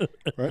me.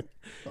 Right?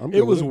 I'm good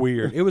It was with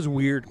weird. It was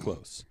weird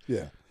close.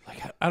 Yeah.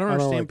 Like I don't I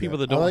understand like people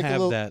that I don't like a have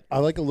little, that. I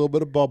like a little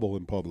bit of bubble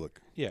in public.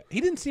 Yeah,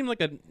 he didn't seem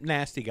like a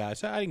nasty guy,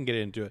 so I didn't get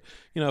into it.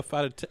 You know,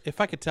 if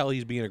I could tell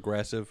he's being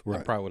aggressive, I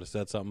Right. probably would have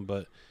said something.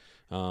 But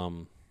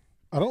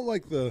I don't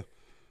like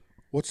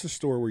what's the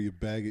store where you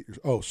bag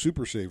it?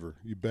 Super Saver.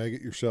 You bag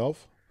it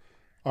yourself,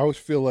 I always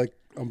feel like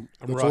I'm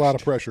that's a lot of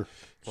rushed. pressure.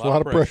 It's a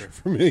lot of pressure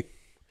for me.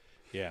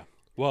 Yeah.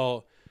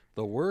 Well,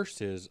 the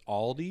worst is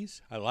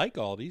Aldi's. I like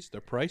Aldi's.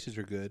 Their prices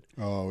are good.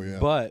 Oh yeah,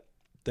 But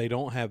they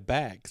don't have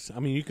bags. I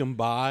mean, you can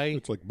buy.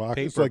 it's like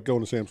boxes. It's paper. like going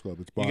to Sam's Club.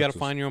 It's boxes. You got to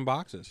find your own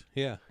boxes.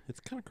 Yeah, it's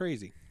kind of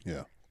crazy.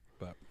 Yeah,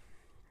 But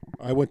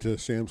I went to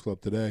Sam's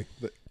Club today.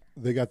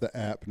 They got the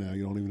app now.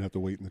 You don't even have to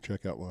wait in the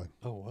checkout line.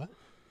 oh, what?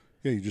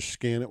 Yeah, you just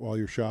scan it while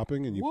you're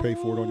shopping, and you pay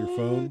for it on your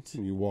phone, What?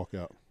 and you walk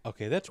out.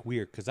 Okay, that's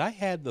weird because I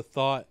had the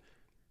thought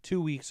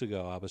 2 weeks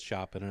ago. I was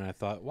shopping and I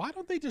thought, why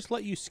don't they just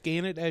let you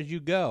scan it as you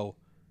go?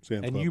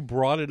 Sam's And Club. you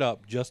brought it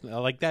up just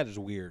like that is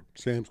weird.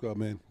 Sam's Club,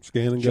 man.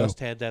 Scan and Just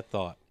go. had that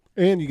thought.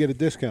 And you get a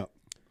discount.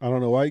 I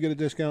don't know why you get a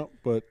discount,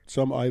 but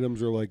some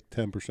items are like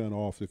 10%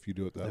 off if you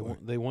do it that way.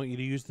 They want you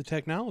to use the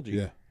technology.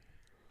 Yeah.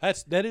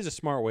 That is a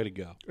smart way to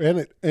go. And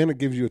it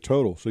gives you a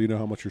total, so you know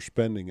how much you're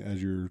spending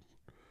as you're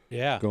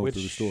Yeah, Going which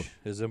through the store.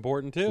 is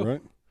important too.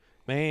 right.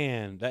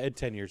 Man, in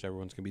 10 years,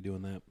 everyone's gonna be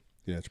doing that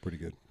Yeah, it's pretty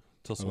good.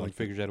 until someone like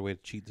figures out a way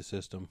to cheat the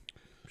system.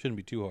 Shouldn't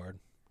be too hard.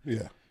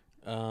 Yeah,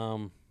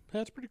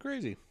 That's pretty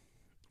crazy. I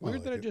Weird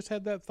like that I it. just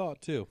had that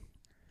thought too.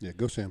 yeah.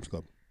 Go Sam's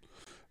Club.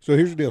 So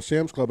here's the deal.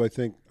 Sam's Club, I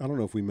don't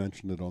know if we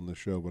mentioned it on the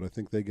show, but I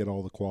think they get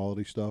all the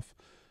quality stuff,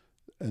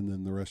 and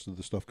then the rest of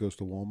the stuff goes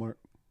to Walmart.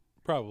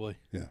 Probably.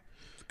 Yeah,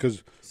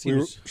 because we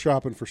were Seems-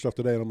 shopping for stuff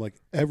today, and I'm like,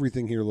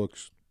 everything here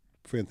looks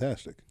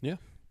fantastic. Yeah.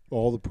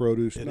 All the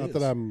produce. It Not is.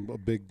 that I'm a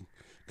big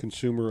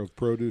consumer of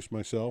produce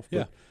myself, but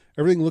Yeah.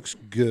 everything looks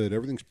good.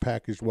 Everything's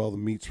packaged well. The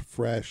meat's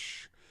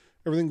fresh.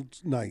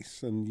 Everything's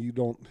nice, and you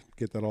don't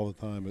get that all the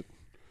time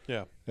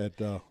Yeah. at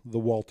the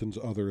Walton's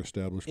other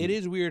establishment. It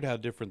is weird how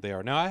different they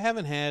are. Now, I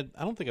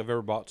don't think I've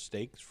ever bought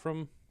steaks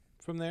from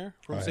there,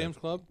 from I Sam's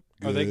have. Club.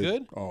 Are they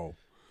good? Oh,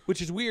 Which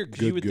is weird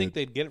because Good, you would think good.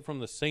 they'd get it from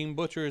the same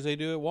butcher as they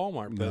do at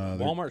Walmart, but Nah,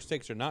 they're- Walmart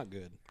steaks are not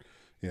good.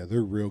 yeah,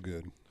 they're real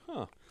good.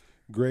 Huh.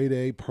 Grade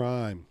A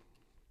prime.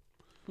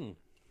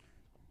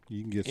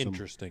 You can get some.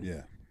 Interesting.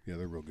 Yeah,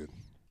 they're real good.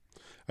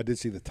 I did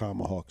see the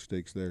tomahawk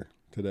steaks there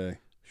today.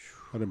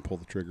 I didn't pull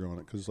the trigger on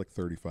it because it's like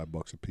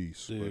 $35 a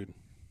piece. but Dude,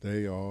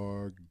 they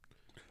are.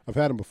 I've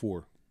had them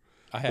before.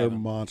 I They're haven't.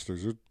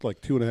 monsters. They're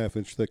like 2.5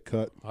 inch thick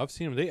cut. I've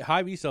seen them.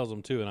 Hy-Vee sells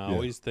them too, and I Yeah.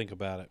 always think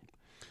about it.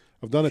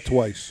 I've done it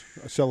twice.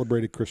 I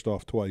celebrated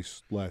Christoph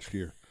twice last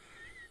year.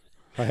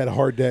 I had a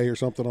hard day or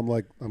something. I'm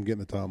like, I'm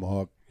getting a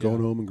tomahawk,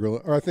 going home and grill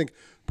it. Or I think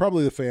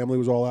probably the family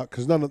was all out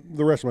because none of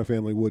the rest of my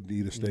family wouldn't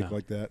eat a steak No.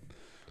 like that.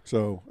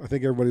 So I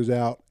think everybody was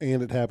out,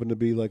 and it happened to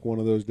be like one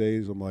of those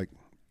days. I'm like,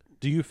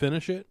 Do you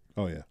finish it?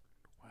 oh yeah,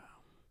 wow,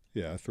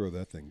 yeah. I throw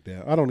that thing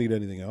down. I don't eat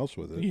anything else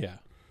with it, Yeah.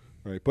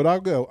 right? But I'll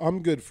go.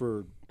 I'm good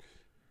for,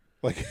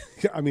 like,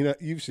 I mean,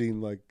 you've seen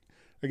like,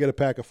 I get a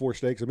pack of 4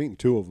 steaks. I'm eating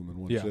 2 of them in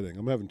one Yeah. sitting.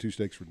 I'm having 2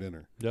 steaks for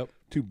dinner. Yep.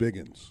 2 big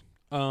uns.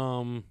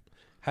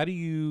 How do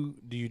you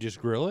just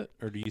grill it,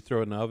 or do you throw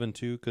it in the oven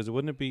too? Because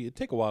it'd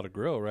take a while to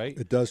grill, right?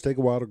 It does take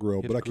a while to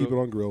grill, Hit but a I keep it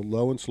grill. on grill,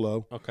 low and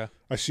slow. Okay.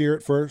 I sear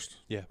it first,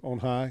 Yeah. on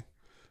high,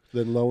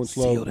 then low and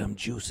slow. Seal them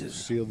juices.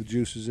 Seal the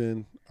juices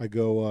in. I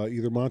go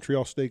either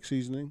Montreal steak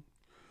seasoning,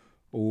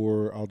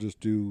 or I'll just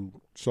do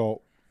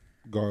salt,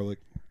 garlic,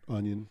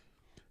 onion,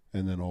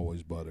 and then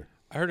always butter.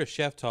 I heard a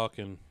chef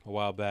talking a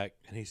while back,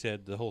 and he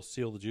said the whole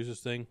seal the juices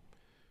thing,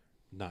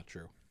 not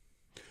true.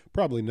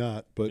 Probably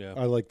not, but Yeah.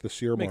 I like the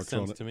sear Makes marks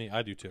sense on it. to me.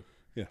 I do too.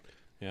 Yeah.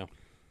 Yeah.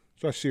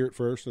 So I sear it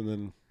first, and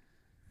then,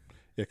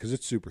 yeah, because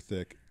it's super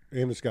thick,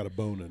 and it's got a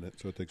bone in it,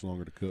 so it takes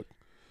longer to cook.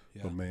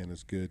 Yeah. But man,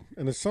 it's good,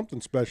 and there's something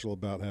special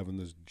about having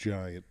this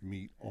giant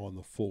meat on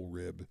the full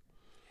rib.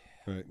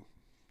 Right.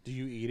 Do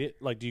you eat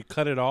it? Like, do you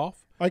cut it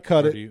off? I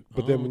cut Or it, do you-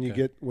 but then oh, when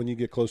okay. you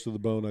get close to the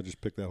bone, I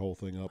just pick that whole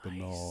thing up and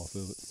gnaw off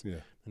of it. Yeah,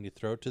 And you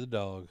throw it to the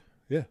dog.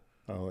 yeah.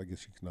 Oh, I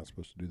guess you're not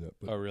supposed to do that,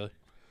 but Oh, really?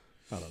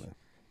 I don't know.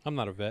 I'm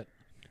not a vet.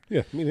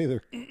 Yeah, me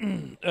neither.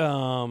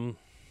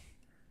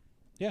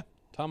 Yeah.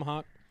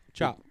 Tomahawk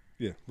chop.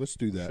 Yeah, let's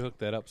do Should that. hook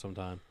that up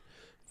sometime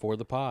for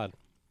the pod.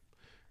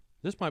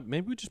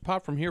 Maybe we just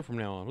pod from here from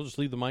now on. We'll just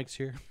leave the mics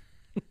here.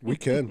 We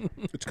can.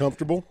 It's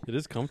comfortable. It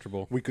is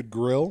comfortable. We could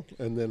grill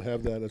and then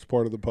have that as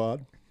part of the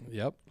pod.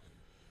 Yep.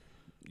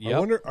 I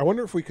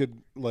wonder if we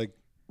could like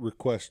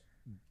request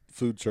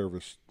food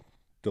service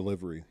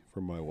delivery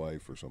from my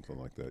wife or something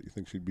like that. You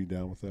think she'd be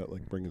down with that?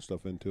 Like bringing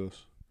stuff into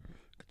us?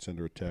 Could send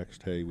her a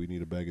text. Hey, we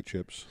need a bag of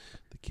chips.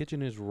 The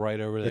kitchen is right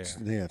over there.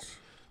 Yes.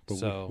 But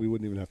So- we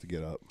wouldn't even have to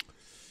get up.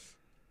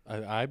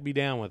 I'd be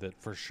down with it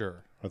for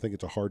sure. I think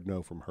it's a hard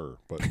no from her.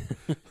 But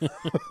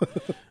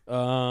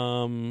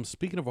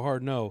Speaking of a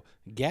hard no,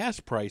 gas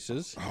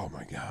prices oh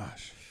my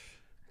gosh,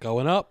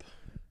 going up.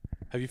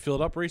 Have you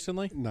filled up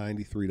recently?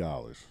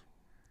 $93, It's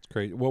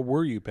crazy. What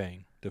were you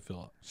paying to fill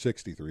up?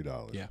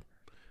 $63. Yeah.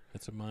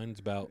 Mine's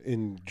about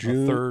In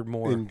June, third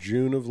more. In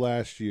June of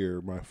last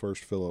year, my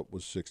first fill up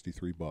was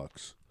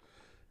 $63,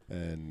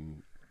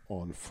 and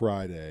on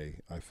Friday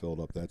I filled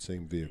up that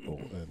same vehicle,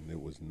 and it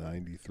was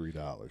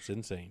 $93. It's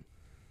insane.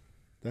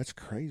 That's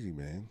crazy,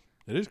 man.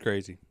 It is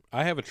crazy.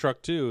 I have a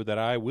truck too that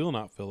I will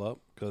not fill up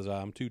because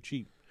I'm too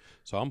cheap.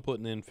 So I'm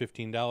putting in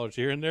 $15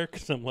 here and there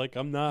because I'm like,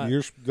 I'm not.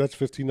 That's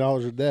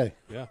 $15 a day.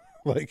 Yeah.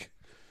 Like,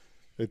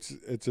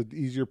 It's an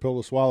easier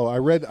pill to swallow. I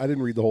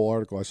didn't read the whole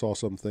article. I saw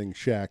something.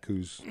 Shaq,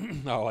 who's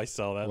Oh, I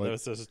saw that. Like- That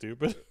was so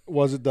stupid.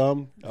 was it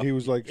dumb? He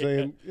was like yeah.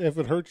 saying, if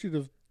it hurts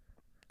you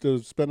to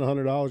spend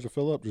 $100 to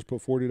fill up, just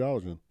put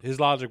 $40 in. His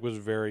logic was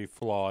very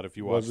flawed if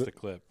you Was watched it? the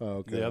clip. Oh,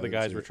 okay. The I other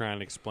didn't guys see were it. trying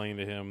to explain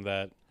to him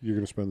that You're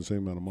going to spend the same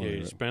amount of money. yeah, you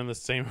right? spend the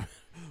same.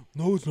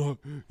 No, it's not.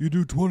 You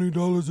do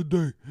 $20 a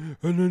day,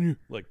 and then you.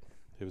 Like,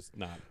 it was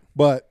not.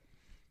 But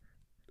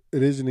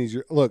it is an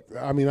easier look.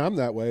 I mean, I'm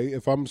that way.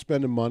 If I'm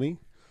spending money,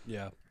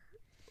 Yeah.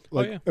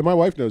 like, yeah. and my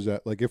wife knows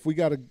that. Like, if we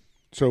got to,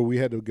 so we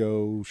had to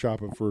go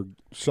shopping for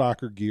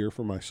soccer gear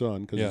for my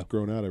son because Yeah. he's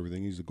grown out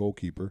everything. He's a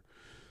goalkeeper,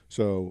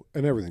 so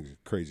and everything's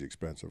crazy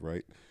expensive,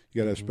 right? You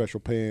got to have special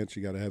pants.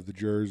 You got to have the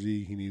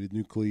jersey. He needed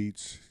new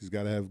cleats. He's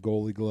got to have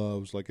goalie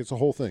gloves. Like, it's a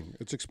whole thing.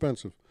 It's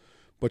expensive,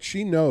 but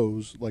she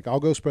knows. Like, I'll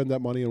go spend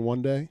that money in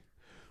one day,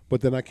 but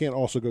then I can't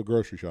also go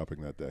grocery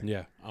shopping that day.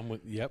 Yeah. I'm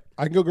with. Yep.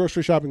 I can go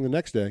grocery shopping the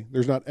next day.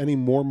 There's not any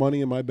more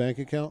money in my bank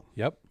account,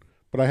 Yep.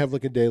 but I have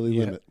like a daily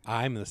Yeah, limit.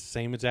 I'm the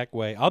same exact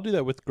way. I'll do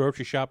that with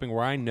grocery shopping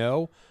where I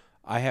know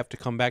I have to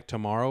come back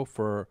tomorrow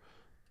for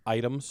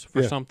items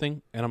for Yeah.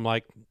 something, and I'm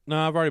like,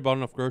 no, I've already bought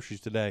enough groceries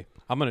today.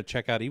 I'm going to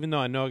check out, even though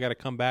I know I got to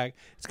come back.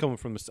 It's coming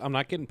from the. I'm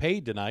not getting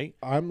paid tonight.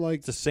 I'm like,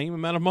 It's the same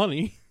amount of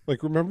money.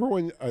 like remember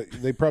when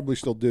they probably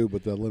still do,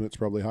 but the limit's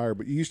probably higher.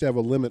 But you used to have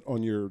a limit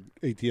on your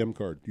ATM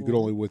card. You could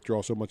only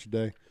withdraw so much a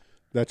day.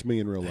 That's me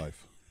in real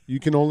life. You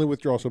can only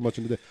withdraw so much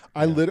in a day.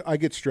 I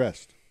get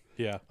stressed.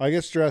 Yeah. I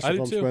get stressed I if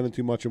do I'm too. spending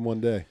too much in one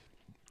day.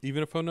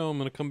 Even if I know I'm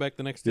going to come back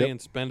the next day Yep.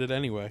 and spend it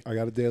anyway. I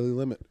got a daily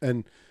limit,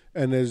 and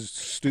as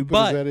stupid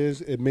But- as that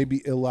is, it may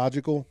be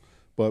illogical,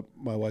 but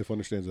my wife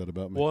understands that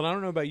about me. Well, and I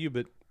don't know about you,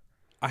 but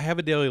I have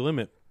a daily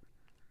limit.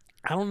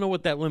 I don't know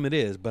what that limit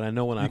is, but I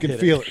know when I you can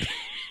feel it.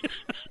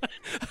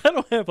 I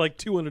don't have like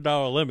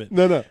 $200 limit.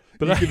 No, but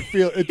But you I- can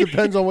feel it. It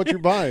depends on what you're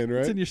buying,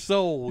 right? It's in your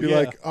soul. You're yeah.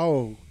 like,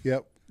 oh,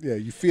 yep, yeah,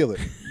 you feel it.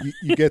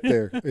 You get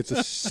there. It's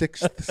a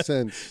sixth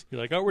sense.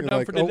 You're like, oh, we're You're done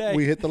like, for today. oh,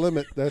 we hit the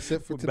limit. That's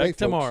it for We're today, back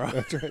tomorrow.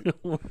 folks. That's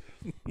right.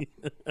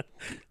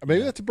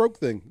 Maybe that's a broke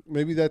thing.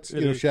 Maybe that's,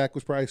 It is. Shaq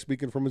was probably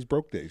speaking from his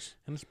broke days.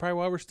 And it's probably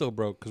why we're still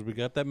broke, because we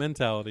got that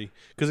mentality.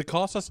 Because it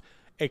costs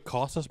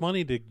us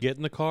money to get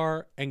in the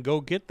car and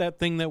go get that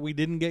thing that we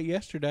didn't get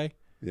yesterday.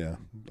 Yeah,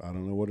 I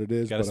don't know what it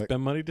is, Got to but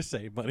spend money to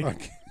save money. I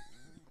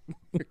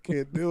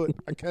can't do it.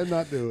 I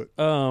cannot do it.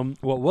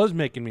 What was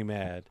making me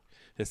mad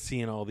is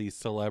seeing all these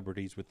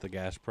celebrities with the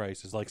gas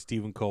prices. Like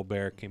Stephen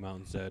Colbert came out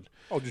and said,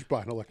 Oh, just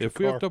buy an electric if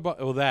we car. have to buy,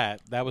 well,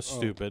 that was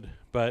stupid.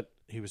 But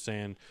he was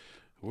saying,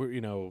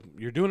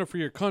 you're doing it for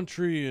your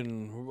country,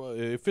 and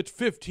if it's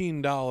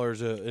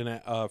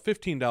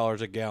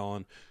 $15 a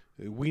gallon,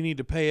 we need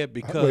to pay it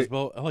because. Wait.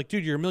 Well, I'm like,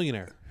 dude, you're a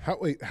millionaire.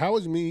 How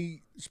is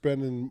me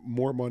spending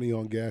more money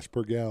on gas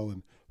per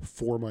gallon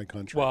for my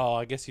country? Well,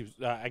 I guess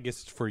I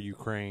guess it's for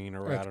Ukraine,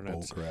 or That's I don't know.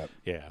 bull crap.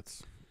 Yeah,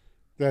 it's.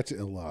 That's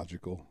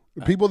illogical.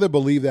 The people that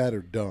believe that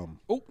are dumb.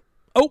 Oh.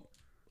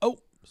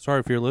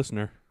 Sorry for your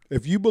listener.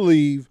 If you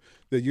believe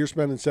that you're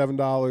spending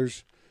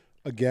 $7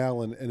 a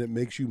gallon and it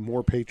makes you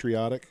more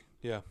patriotic,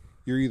 Yeah.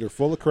 you're either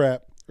full of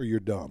crap or you're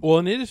dumb. Well,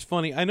 and it is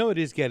funny. I know it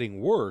is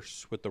getting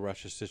worse with the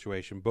Russia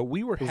situation, but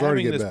we were was already having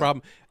getting this bad.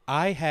 problem.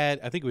 I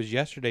think it was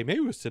yesterday, maybe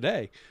it was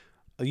today.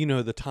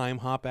 The Time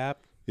Hop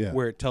app, Yeah.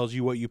 where it tells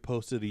you what you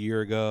posted a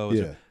year ago.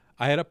 Yeah.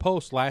 I had a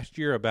post last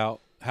year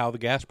about how the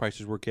gas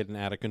prices were getting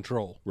out of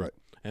control, Right.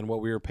 and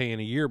what we were paying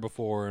a year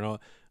before, and all.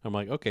 I'm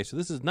like, okay, so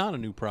this is not a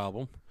new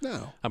problem.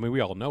 No. I mean,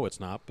 we all know it's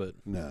not, but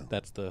No.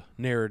 that's the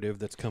narrative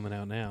that's coming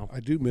out now. I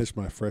do miss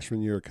my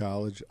freshman year of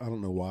college. I don't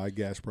know why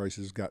gas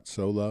prices got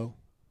so low,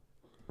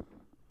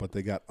 but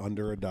they got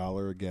under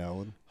 $1 a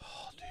gallon.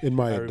 In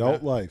my I adult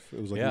remember. life,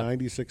 it was like Yeah.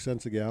 96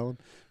 cents a gallon,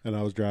 and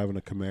I was driving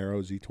a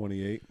Camaro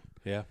Z28.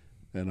 Yeah.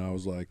 And I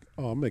was like,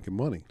 "Oh, I'm making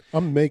money.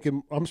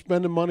 I'm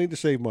spending money to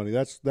save money."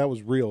 That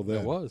was real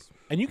then. It was.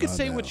 And you can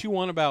say now. what you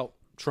want about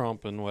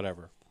Trump and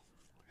whatever.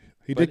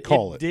 He But did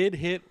call it. did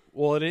hit.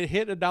 Well, it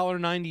hit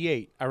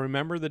 $1.98. I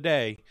remember the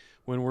day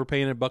when we're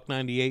paying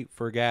 $1.98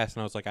 for gas,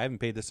 and I was like, I haven't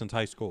paid this since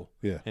high school.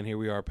 Yeah. And here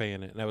we are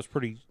paying it, and that was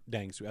pretty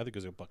dang sweet. I think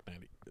it was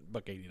 $1.90,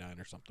 $1.89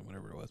 or something,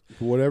 whatever it was.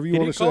 Whatever you He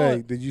want to did call say.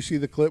 it. Did you see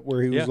the clip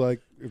where he was Yeah.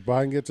 like, "If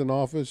Biden gets in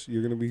office,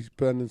 you're going to be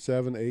spending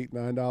 $7, $8,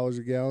 $9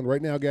 a gallon.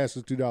 Right now, gas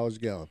is $2 a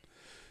gallon.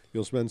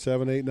 You'll spend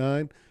 $7, $8,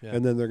 $9, Yeah.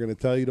 and then they're going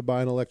to tell you to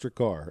buy an electric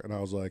car." And I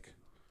was like,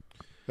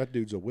 "That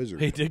dude's a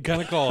wizard." He did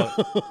kind of call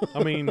it.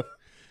 I mean,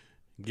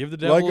 give the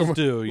devil his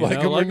due. You like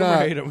know, him like or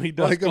not, hate him, he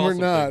does like him call or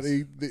some not,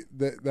 things.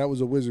 that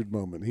was a wizard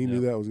moment. He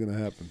knew that was going to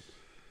happen.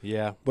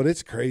 Yeah. But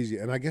it's crazy,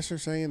 and I guess they're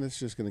saying it's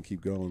just going to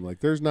keep going. Like,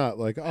 there's not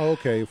like, oh,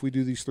 okay, if we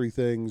do these 3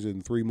 things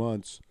in 3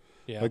 months,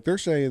 Yeah. like they're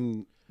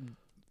saying,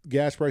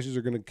 gas prices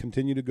are going to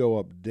continue to go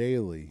up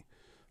daily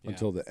Yeah.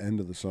 until the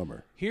end of the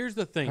summer. Here's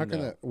the thing, How can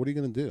though. that? What are you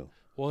going to do?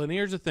 Well, and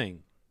here's the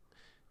thing.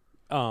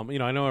 I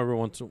know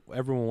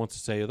everyone wants to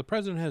say the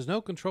president has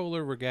no control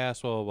over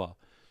gas, blah blah blah,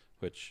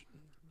 which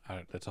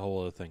that's a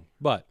whole other thing.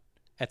 But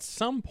at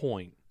some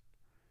point,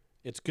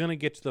 It's going to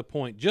get to the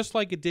point, just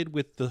like it did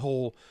with the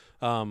whole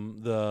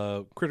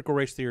the critical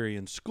race theory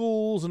in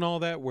schools and all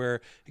that,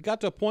 where it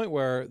got to a point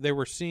where they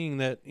were seeing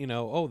that,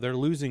 they're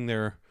losing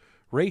their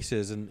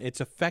races and it's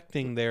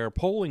affecting their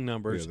polling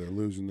numbers. Yeah, they're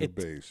losing their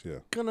base, yeah.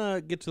 Going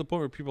to get to the point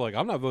where people are like,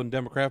 I'm not voting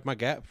Democrat. My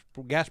gas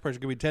price is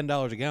going to be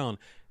 $10 a gallon.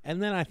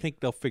 And then I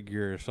think they'll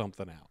figure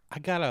something out. I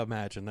got to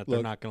imagine that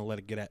they're not going to let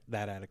it get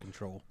that out of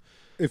control.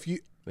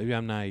 Maybe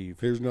I'm naive.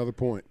 Here's another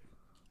point,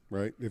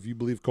 right? If you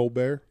believe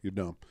Colbert, you're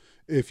dumb.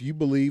 If you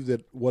believe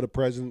that what a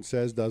president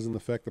says doesn't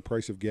affect the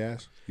price of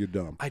gas, you're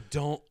dumb. I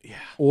don't. Yeah.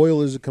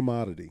 Oil is a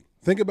commodity.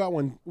 Think about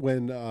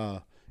when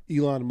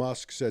Elon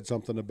Musk said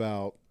something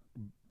about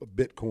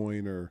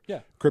Bitcoin or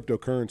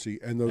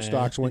cryptocurrency, and those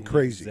stocks went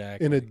crazy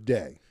in a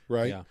day,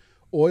 right? Yeah.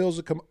 Oil's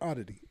a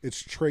commodity.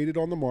 It's traded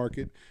on the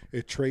market.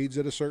 It trades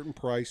at a certain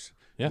price.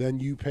 Yeah. Then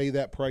you pay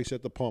that price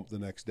at the pump the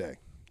next day.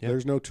 Yeah.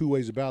 There's no two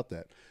ways about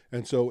that.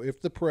 And so if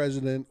the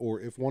president or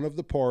if one of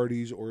the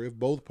parties or if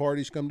both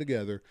parties come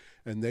together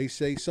and they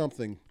say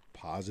something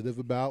positive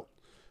about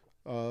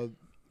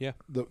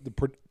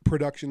the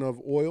production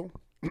of oil,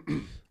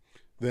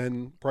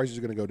 then prices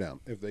are going to go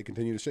down. If they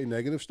continue to say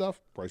negative stuff,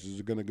 prices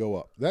are going to go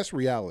up. That's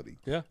reality.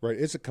 Yeah. Right?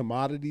 It's a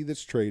commodity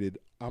that's traded.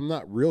 I'm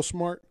not real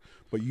smart,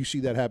 but you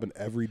see that happen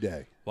every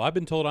day. Well, I've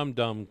been told I'm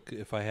dumb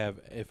if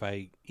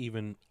I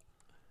even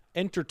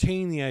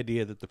entertain the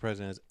idea that the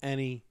president has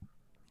any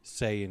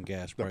say in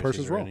gas prices. That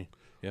person's wrong.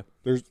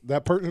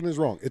 That person is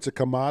wrong. It's a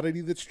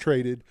commodity that's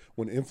traded.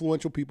 When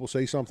influential people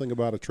say something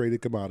about a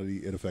traded commodity,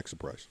 it affects the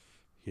price.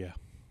 Yeah.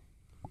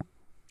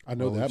 I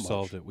know that we've much.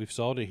 Solved it. We've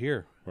solved it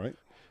here. Right.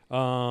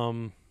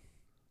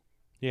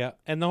 Yeah,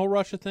 and the whole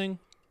Russia thing,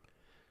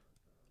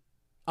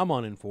 I'm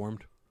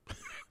uninformed.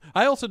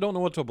 I also don't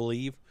know what to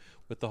believe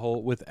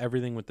with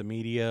everything with the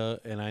media,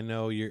 and I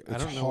know I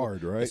don't know.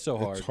 Hard, right? It's so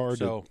hard. It's hard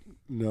to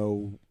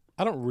know.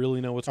 I don't really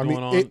know what's going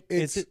on.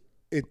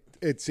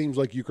 It seems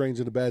like Ukraine's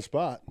in a bad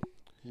spot,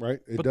 right?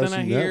 But then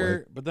I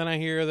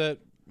hear that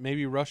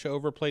maybe Russia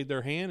overplayed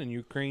their hand and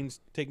Ukraine's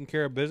taking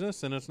care of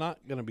business, and it's not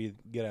going to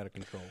get out of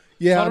control.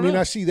 Yeah, so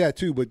I see that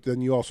too. But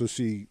then you also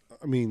see,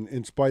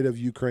 in spite of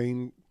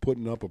Ukraine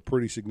putting up a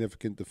pretty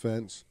significant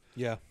defense,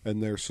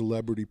 and their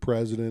celebrity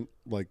president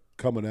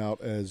coming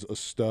out as a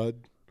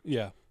stud,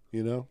 yeah,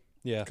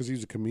 because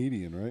he's a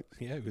comedian, right?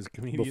 Yeah, he was a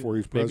comedian before he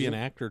was president. Maybe an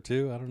actor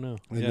too. I don't know.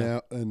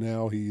 And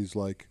now he's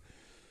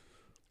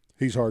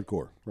he's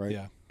hardcore, right?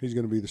 Yeah, he's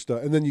going to be the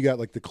stud. And then you got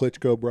the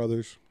Klitschko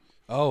brothers.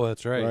 Oh,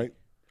 that's right. Right.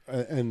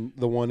 And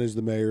the one is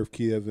the mayor of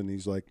Kiev, and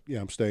he's like,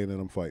 "Yeah, I'm staying and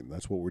I'm fighting.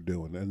 That's what we're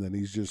doing." And then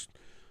he's just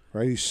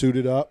right. He's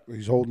suited up.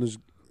 He's holding his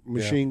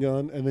machine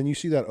gun, and then you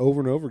see that over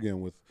and over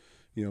again with,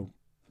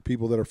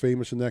 people that are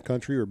famous in that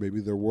country, or maybe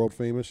they're world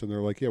famous, and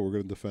they're like, "Yeah, we're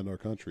going to defend our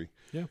country."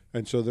 Yeah.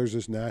 And so there's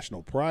this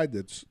national pride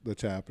that's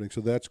happening.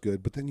 So that's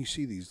good. But then you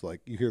see these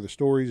you hear the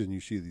stories and you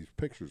see these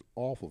pictures,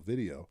 awful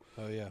video.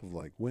 Oh yeah.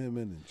 Of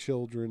women and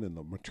children and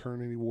the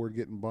maternity ward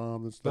getting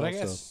bombed and stuff. But I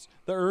guess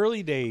the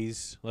early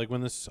days, when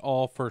this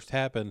all first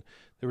happened,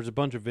 there was a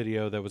bunch of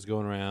video that was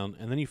going around,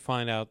 and then you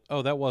find out,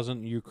 oh, that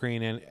wasn't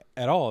Ukraine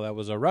at all. That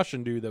was a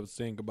Russian dude that was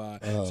saying goodbye.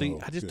 So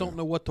I just don't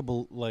know what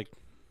to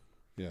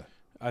Yeah.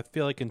 I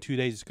feel like in 2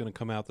 days it's going to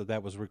come out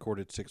that was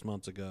recorded 6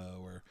 months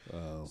ago,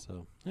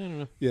 so I don't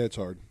know. Yeah, it's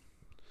hard.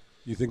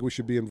 You think we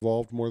should be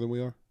involved more than we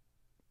are?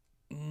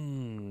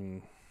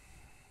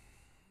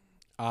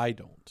 I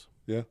don't.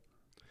 Yeah.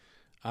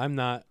 I'm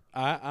not.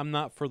 I'm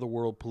not for the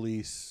world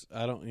police.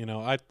 I don't.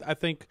 I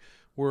think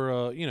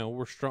we're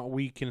we're strong.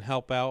 We can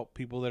help out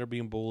people that are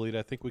being bullied.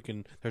 I think we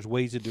can. There's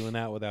ways of doing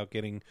that without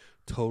getting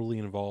totally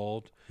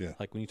involved. Yeah.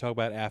 Like when you talk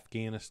about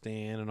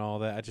Afghanistan and all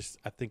that,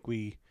 I think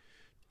we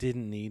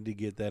didn't need to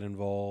get that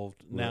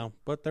involved now,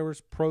 but there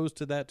was pros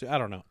to that too. I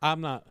don't know. I'm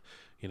not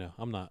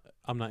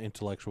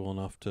intellectual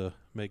enough to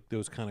make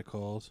those kind of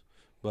calls,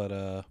 but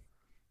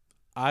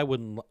I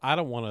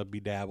don't want to be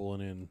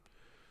dabbling in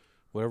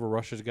whatever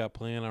Russia's got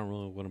planned. I don't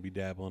really want to be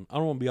dabbling. I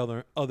don't want to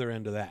be other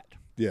end of that.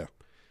 Yeah.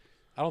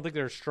 I don't think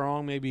they're as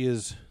strong maybe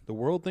as the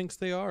world thinks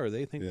they are, or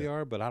they think they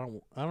are, but I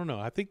don't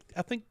know. I think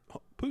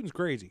Putin's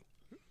crazy.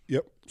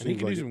 Yep. And he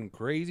can do some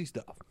crazy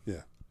stuff.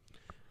 Yeah.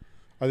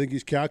 I think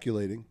he's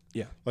calculating.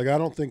 Yeah. I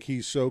don't think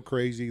he's so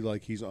crazy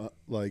he's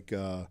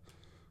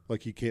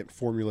he can't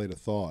formulate a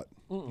thought.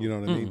 You know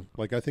what I mean?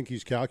 I think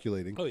he's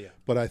calculating. Oh yeah.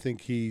 But I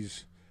think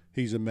he's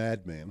a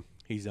madman.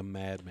 He's a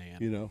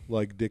madman.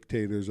 Like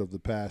dictators of the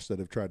past that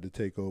have tried to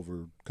take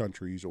over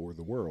countries or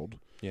the world.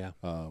 Yeah.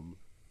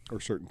 Or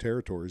certain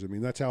territories.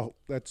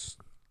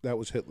 That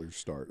was Hitler's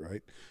start,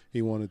 right?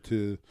 He wanted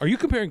to. Are you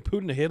comparing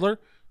Putin to Hitler?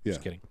 Yeah.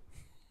 Just kidding.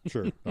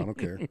 Sure, I don't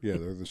care. Yeah,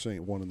 they're the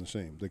same, one and the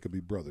same. They could be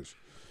brothers.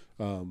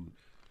 I'm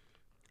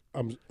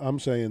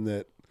saying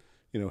that,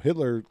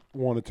 Hitler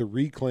wanted to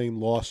reclaim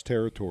lost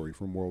territory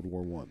from World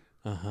War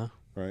I.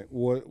 Right.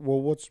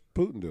 What's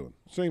Putin doing?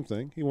 Same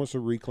thing. He wants to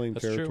reclaim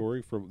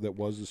territory that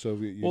was the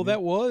Soviet Union. Well,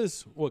 that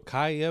was what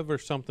Kiev or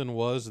something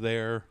was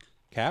their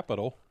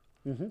capital.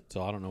 Mm-hmm.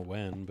 So I don't know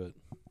when, but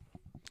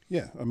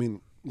yeah,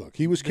 look,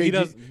 he was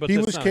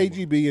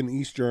KGB in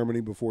East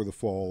Germany before the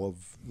fall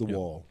of the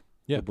wall.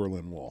 the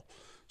Berlin Wall.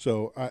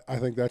 So I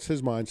think that's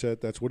his mindset.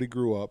 That's what he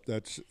grew up.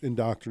 That's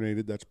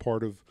indoctrinated. That's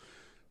part of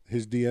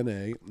his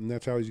DNA, and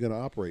that's how he's going to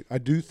operate. I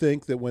do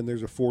think that when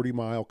there's a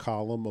 40-mile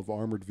column of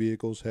armored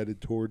vehicles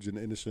headed towards an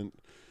innocent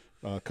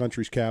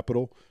country's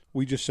capital,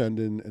 we just send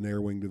in an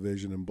air wing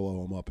division and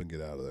blow them up and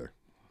get out of there.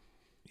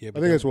 Yeah, I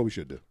think that's what we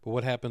should do. But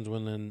what happens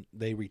when then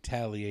they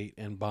retaliate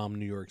and bomb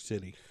New York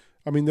City?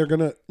 I mean, they're going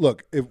to –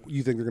 look, if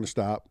you think they're going to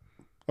stop.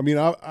 I mean,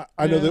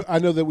 I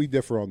know that we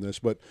differ on this,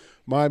 but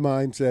my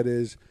mindset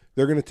is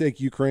they're going to take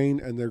Ukraine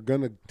and they're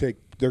going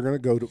to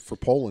go for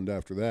Poland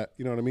after that.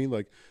 You know what I mean?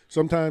 Like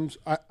sometimes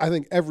I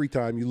think every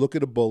time you look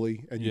at a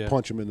bully and you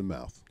punch him in the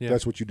mouth,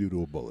 that's what you do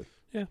to a bully.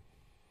 Yeah,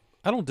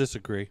 I don't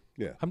disagree.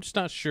 Yeah, I'm just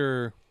not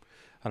sure.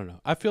 I don't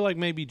know. I feel like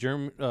maybe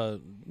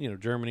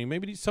Germany,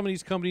 maybe some of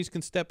these companies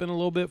can step in a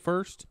little bit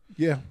first.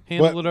 Yeah,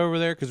 handle it over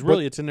there because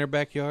really it's in their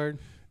backyard.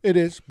 It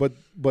is, but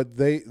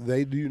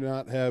they do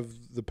not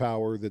have the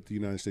power that the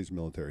United States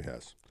military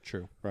has.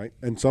 True. Right?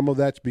 And some of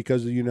that's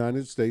because the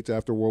United States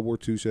after World War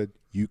II said,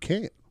 you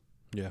can't.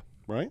 Yeah.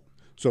 Right?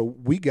 So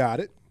we got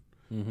it.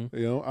 Mm-hmm.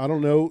 You know, I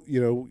don't know,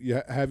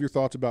 you have your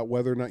thoughts about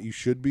whether or not you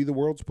should be the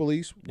world's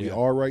police. We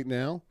are right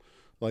now.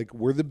 Like,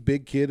 we're the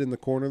big kid in the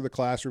corner of the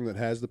classroom that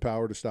has the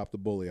power to stop the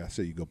bully. I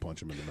say you go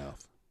punch him in the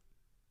mouth.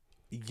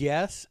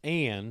 Yes,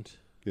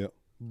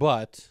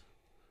 but,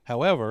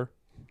 however.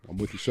 I'm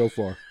with you so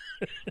far.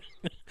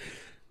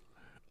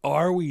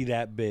 Are we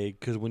that big?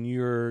 Because when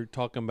you're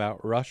talking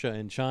about Russia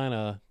and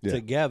China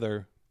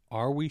together,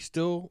 are we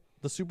still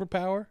the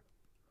superpower?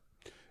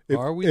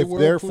 Are we? If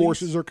their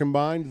forces are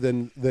combined,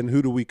 then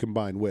who do we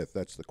combine with?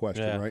 That's the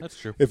question, right? That's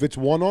true. If it's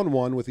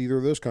 1-on-1 with either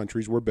of those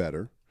countries, we're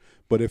better.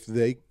 But if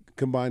they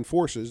combine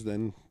forces,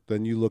 then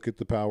you look at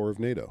the power of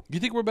NATO. Do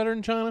you think we're better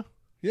than China?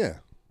 Yeah.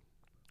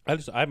 I'm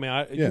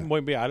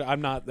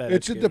not that.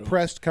 It's a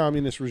depressed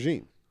communist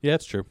regime. Yeah,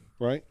 that's true.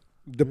 Right?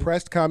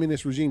 Depressed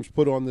communist regimes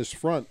put on this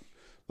front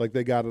like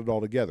they got it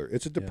all together.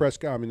 It's a depressed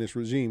communist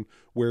regime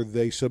where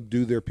they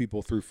subdue their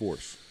people through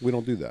force. We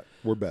don't do that.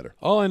 We're better.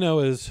 All I know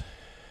is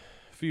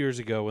a few years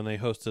ago when they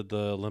hosted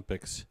the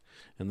Olympics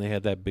and they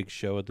had that big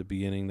show at the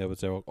beginning that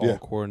was all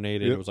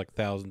coordinated. It was like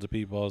thousands of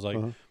people. I was like,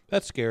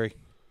 that's scary.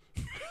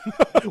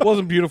 It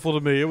wasn't beautiful to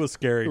me. It was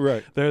scary.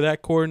 Right. They're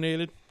that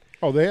coordinated.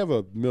 Oh, they have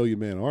a 1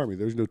 million-man army.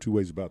 There's no two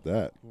ways about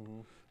that.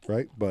 Mm-hmm.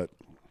 Right? But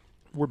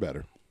we're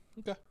better.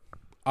 Okay.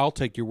 I'll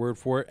take your word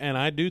for it. And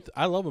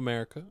I love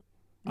America.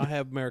 I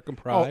have American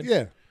pride. Oh,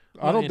 yeah.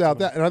 I don't doubt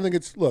that. And I think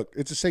it's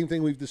the same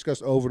thing we've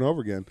discussed over and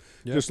over again.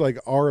 Yep. Just like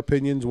our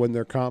opinions when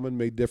they're common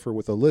may differ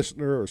with a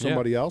listener or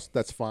somebody else.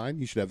 That's fine.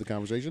 You should have the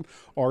conversation.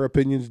 Our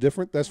opinion's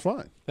different. That's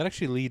fine. That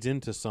actually leads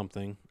into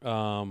something.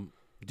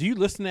 Do you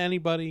listen to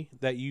anybody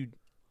that you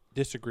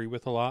disagree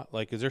with a lot?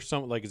 Like, is there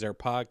a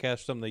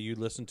podcast, something that you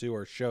listen to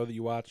or a show that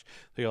you watch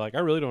that you're like, I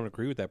really don't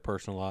agree with that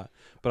person a lot,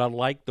 but I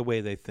like the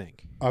way they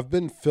think? I've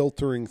been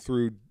filtering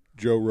through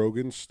Joe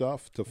Rogan's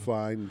stuff to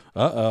find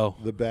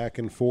the back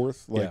and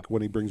forth,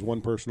 when he brings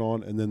one person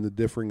on and then the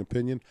differing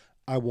opinion.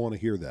 I want to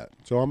hear that.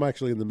 So I'm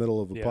actually in the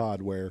middle of a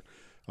pod where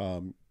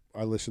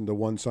I listened to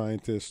one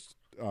scientist.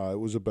 It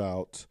was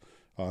about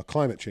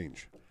climate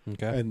change.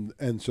 Okay.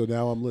 And so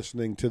now I'm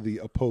listening to the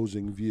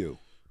opposing view.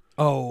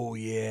 Oh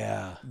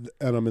yeah.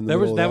 And I'm in the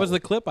middle of that was the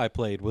clip I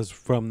played was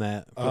from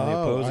that. From the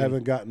opposing. I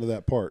haven't gotten to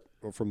that part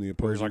from the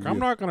opposing. He's like, view. I'm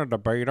not going to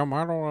debate him.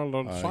 I don't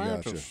know. The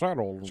science is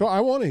settled. So I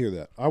want to hear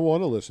that. I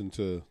want to listen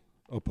to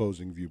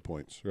opposing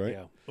viewpoints, right?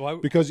 Yeah. Well,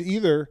 because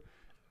either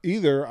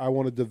I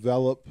want to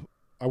develop,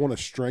 I want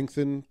to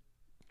strengthen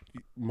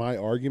my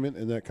argument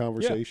in that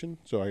conversation.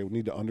 Yeah. So I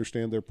need to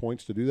understand their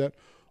points to do that.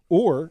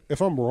 Or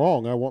if I'm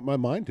wrong, I want my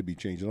mind to be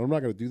changed. And I'm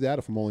not going to do that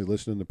if I'm only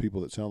listening to people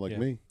that sound like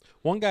me.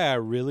 One guy I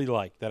really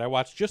like that I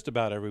watch just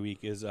about every week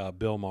is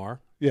Bill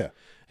Maher. Yeah.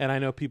 And I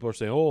know people are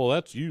saying, oh,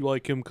 that's you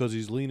like him because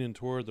he's leaning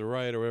toward the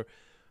right or whatever.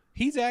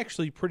 He's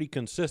actually pretty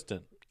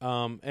consistent.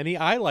 And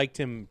I liked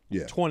him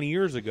 20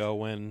 years ago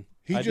when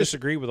I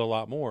disagree with a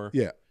lot more.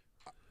 Yeah.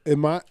 In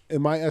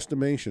my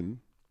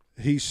estimation,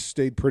 he's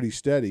stayed pretty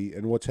steady.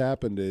 And what's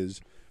happened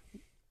is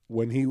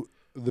when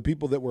the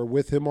people that were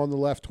with him on the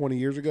left 20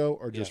 years ago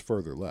are just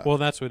further left. Well,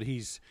 that's what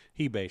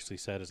he basically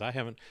said is I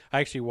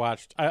actually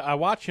watched I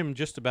watch him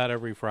just about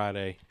every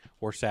Friday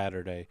or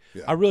Saturday.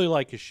 Yeah. I really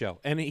like his show.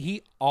 And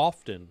he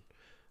often,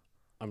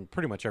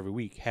 pretty much every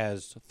week,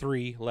 has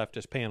 3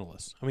 leftist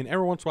panelists. I mean,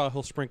 every once in a while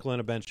he'll sprinkle in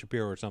a Ben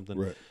Shapiro or something.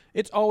 Right.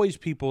 It's always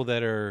people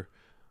that are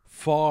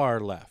far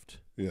left.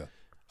 Yeah.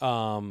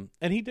 And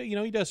he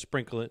does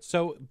sprinkle it.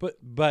 So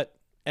but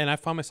and I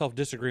find myself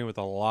disagreeing with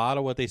a lot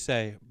of what they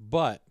say,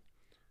 but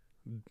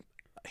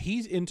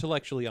he's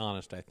intellectually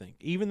honest, I think.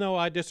 Even though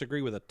I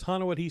disagree with a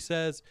ton of what he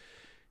says,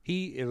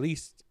 he at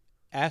least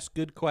asks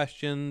good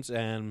questions,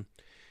 and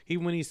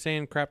even when he's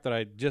saying crap that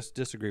I just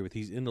disagree with,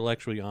 he's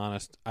intellectually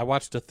honest. I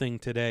watched a thing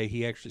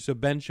today. So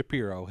Ben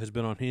Shapiro has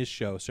been on his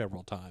show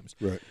several times.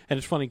 Right. And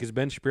it's funny because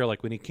Ben Shapiro,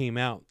 like when he came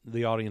out,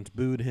 the audience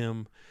booed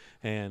him.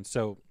 And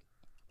so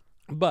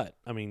But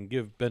I mean,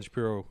 give Ben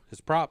Shapiro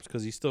his props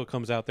because he still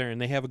comes out there and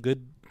they have a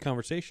good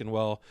conversation.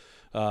 Well,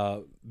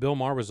 Bill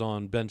Maher was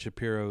on Ben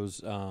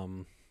Shapiro's.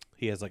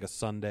 He has like a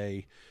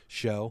Sunday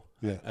show.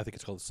 Yeah. I think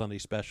it's called the Sunday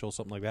Special,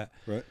 something like that.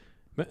 Right.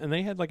 And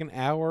they had like an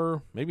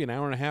hour, maybe an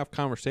hour and a half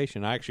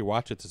conversation. I actually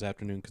watched it this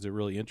afternoon because it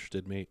really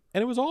interested me,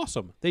 and it was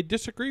awesome. They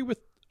disagree with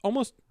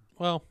almost,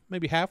 well,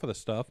 maybe half of the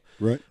stuff,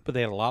 Right. but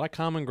they had a lot of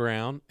common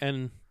ground.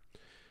 And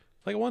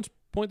like at one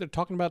point, they're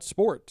talking about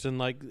sports, and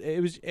like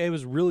it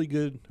was really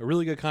good, a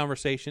really good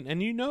conversation.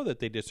 And you know that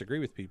they disagree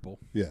with people.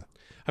 Yeah.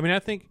 I mean, I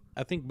think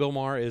Bill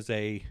Maher is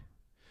he's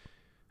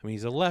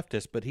a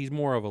leftist, but he's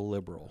more of a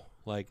liberal.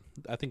 Like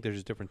I think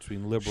there's a difference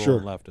between liberal Sure.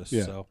 and leftist.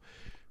 Yeah. So.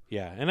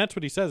 Yeah, and that's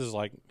what he says is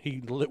like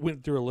he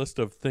went through a list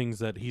of things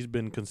that he's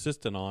been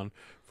consistent on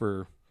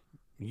for,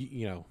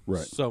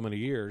 Right. so many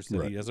years that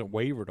Right. he hasn't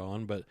wavered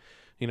on. But,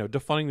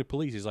 defunding the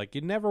police, he's like,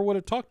 you never would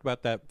have talked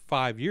about that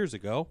 5 years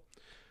ago.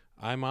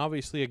 I'm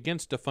obviously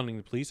against defunding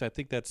the police. I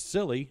think that's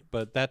silly,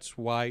 but that's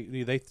why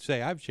they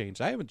say I've changed.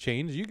 I haven't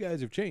changed. You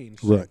guys have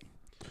changed. Right.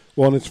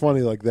 Well, and it's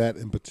funny, like that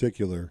in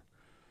particular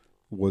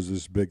was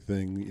this big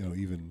thing,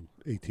 even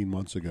 18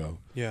 months ago.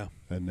 Yeah.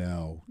 And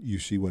now you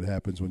see what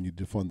happens when you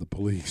defund the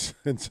police.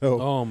 And so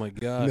Oh, my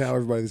gosh. now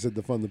everybody that said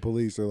defund the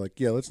police, they're like,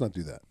 yeah, let's not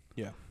do that.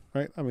 Yeah.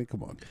 Right? I mean,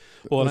 come on.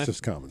 Well, That's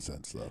just common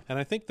sense, though. And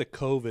I think the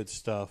COVID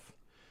stuff,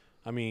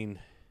 I mean,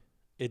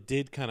 it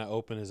did kind of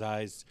open his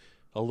eyes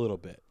a little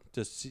bit.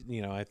 Just,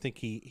 I think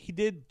he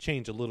did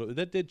change a little.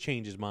 That did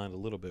change his mind a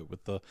little bit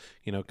with the,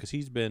 because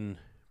he's been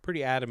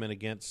pretty adamant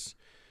against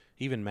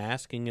even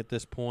masking at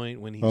this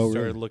point when he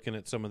started looking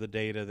at some of the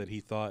data that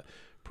he thought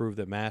proved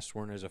that masks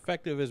weren't as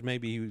effective as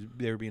maybe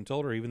they were being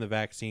told, or even the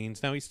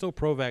vaccines. Now he's still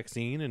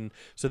pro-vaccine, and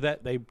so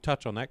that they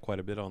touch on that quite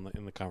a bit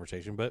in the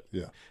conversation. But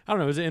Yeah. I don't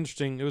know. It was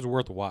interesting. It was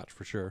worth a watch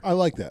for sure. I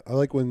like that. I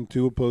like when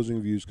two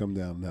opposing views come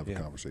down and have a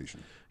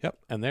conversation. Yep,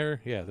 and they're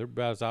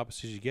about as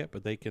opposite as you get,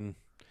 but they can.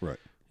 Right.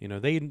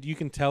 You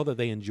can tell that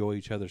they enjoy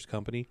each other's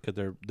company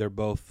because they're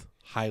both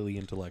highly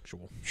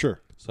intellectual.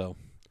 Sure. So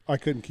I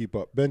couldn't keep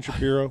up. Ben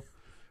Shapiro,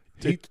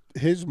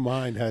 his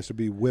mind has to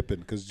be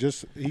whipping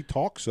because he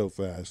talks so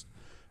fast.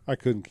 I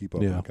couldn't keep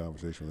up in a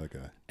conversation with that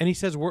guy. And he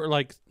says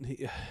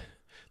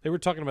they were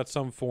talking about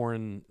some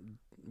foreign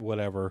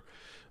whatever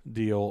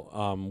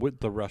deal with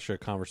the Russia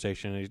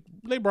conversation. And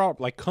they brought up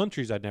like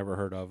countries I'd never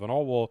heard of, and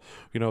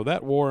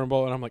that war and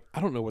I'm like,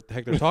 I don't know what the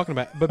heck they're talking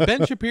about. But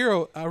Ben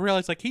Shapiro, I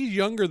realized like he's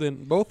younger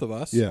than both of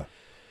us. Yeah,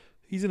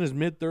 he's in his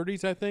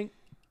mid-30s, I think.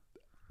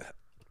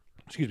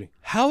 Excuse me.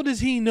 How does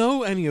he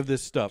know any of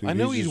this stuff? Dude, I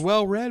know he's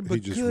well-read, but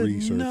he just good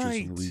researches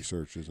night. and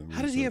researches and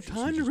How does he have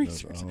time to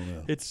research? I don't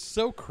know. It's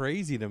so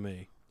crazy to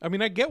me. I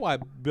mean, I get why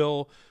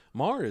Bill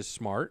Maher is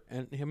smart,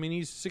 and I mean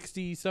he's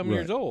 60-some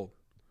years old.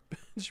 Ben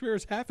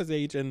Shapiro's half his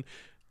age, and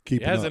he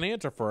has an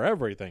answer for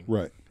everything.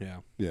 Right. Yeah.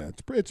 Yeah.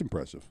 It's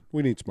impressive.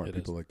 We need smart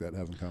people like that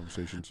having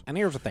conversations. And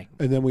here's the thing.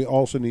 And then we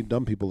also need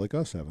dumb people like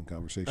us having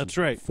conversations. That's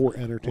right. For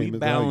entertainment. We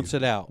balance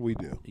value. it out. We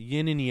do.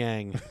 Yin and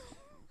yang.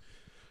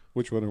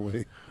 Which one are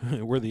we?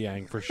 We're the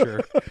yang for sure.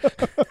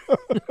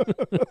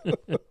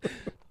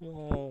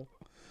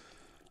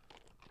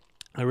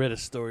 I read a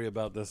story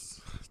about this,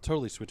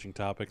 totally switching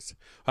topics.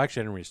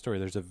 Actually, I didn't read a story.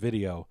 There's a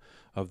video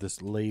of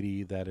this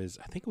lady that is,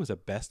 I think it was a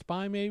Best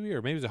Buy maybe,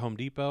 or maybe it was a Home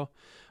Depot.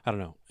 I don't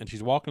know. And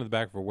she's walking to the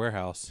back of her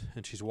warehouse,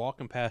 and she's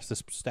walking past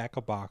this stack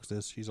of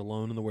boxes. She's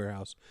alone in the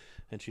warehouse,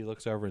 and she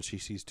looks over, and she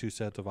sees two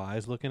sets of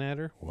eyes looking at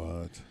her.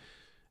 What?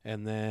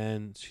 And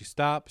then she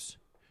stops.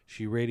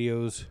 She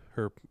radios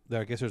her.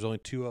 I guess there's only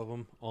two of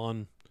them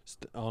on.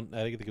 I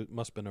think it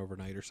must have been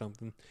overnight or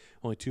something.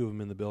 Only two of them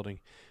in the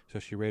building. So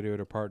she radioed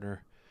her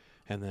partner,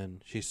 and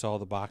then she saw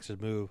the boxes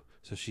move.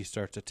 So she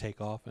starts to take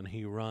off, and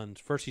he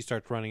runs. First, he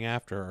starts running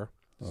after her.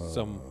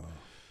 Some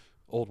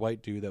old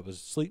white dude that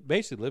was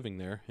basically living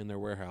there in their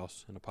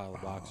warehouse in a pile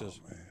of boxes.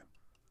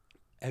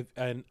 Man.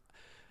 And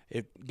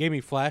it gave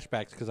me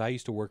flashbacks because I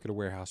used to work at a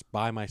warehouse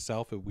by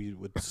myself, and we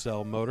would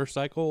sell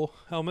motorcycle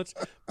helmets.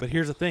 But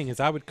here's the thing: is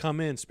I would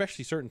come in,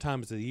 especially certain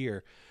times of the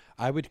year,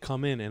 I would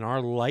come in, and our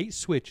light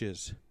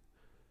switches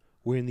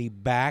were in the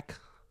back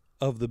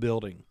of the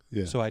building.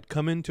 Yeah. So I'd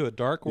come into a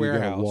dark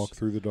warehouse. You gotta walk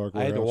through the dark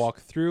warehouse. I had to walk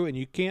through, and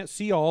you can't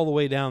see all the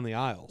way down the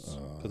aisles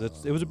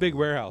because it was a big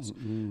warehouse.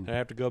 And I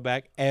have to go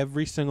back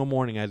every single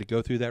morning. I had to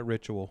go through that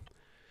ritual.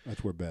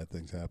 That's where bad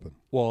things happen.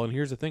 Well, and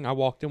here's the thing. I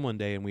walked in one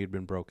day, and we had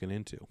been broken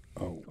into.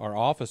 Oh. Our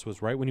office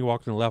was right when you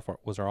walked in the left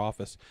was our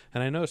office.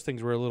 And I noticed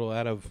things were a little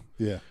out of...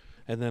 Yeah.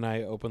 And then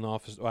I opened the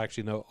office. Well,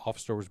 actually, no,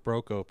 office door was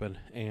broke open,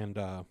 and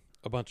a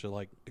bunch of,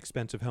 like,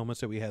 expensive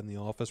helmets that we had in the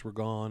office were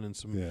gone, and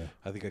some,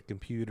 I think, a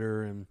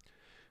computer, and...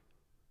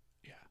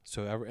 Yeah.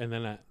 So, and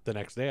then the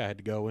next day, I had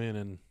to go in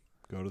and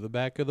go to the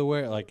back of the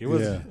warehouse. Like, it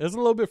was a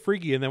little bit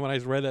freaky. And then when I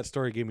read that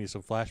story, it gave me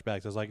some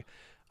flashbacks. I was like,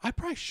 I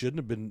probably shouldn't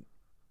have been...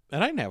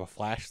 And I didn't have a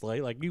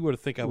flashlight. Like, you would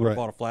think I would have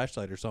bought a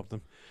flashlight or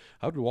something.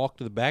 I would walk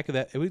to the back of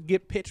that. It would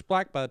get pitch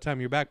black by the time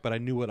you're back, but I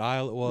knew what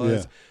aisle it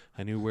was. Yeah.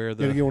 I knew where You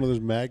the... gotta get one of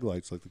those mag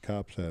lights like the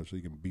cops have so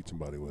you can beat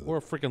somebody with it. Or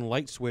a freaking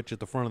light switch at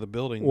the front of the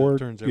building Or, that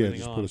turns everything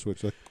just on. put a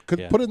switch. Put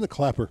it in the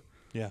clapper.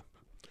 Yeah.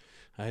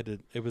 I had to.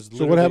 It was.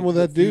 So what happened with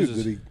that dude?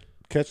 refuses- Did he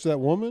catch that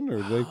woman, or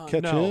did they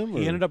catch no, him?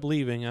 he or- ended up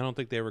leaving. I don't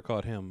think they ever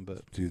caught him,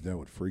 but Dude, that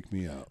would freak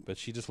me out.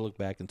 she just looked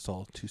back and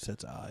saw two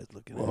sets of eyes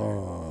looking at her.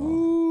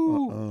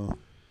 Oh,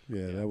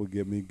 yeah, that would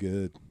get me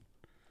good.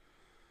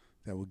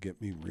 That would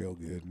get me real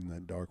good in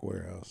that dark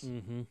warehouse.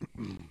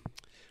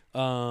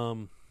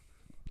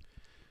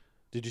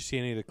 Did you see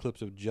any of the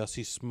clips of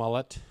Jussie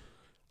Smollett?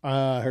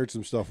 I heard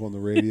some stuff on the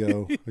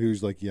radio. He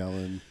was like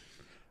yelling,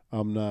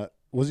 "I'm not."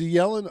 Was he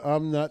yelling?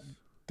 "I'm not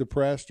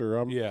depressed," or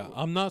 "I'm Yeah,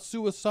 I'm not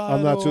suicidal.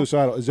 I'm not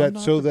suicidal." Is I'm that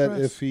not so that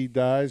depressed. if he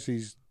dies,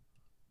 he's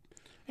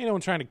Ain't no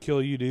one trying to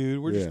kill you,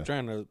 dude. We're Yeah. just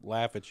trying to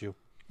laugh at you.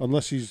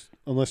 unless he's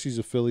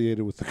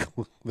affiliated with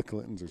the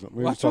Clintons or something?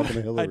 Maybe he's That's what talking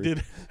to Hillary. I did.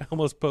 I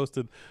almost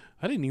posted.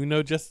 I didn't even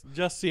know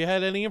Jussie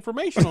had any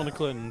information on the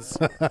Clintons.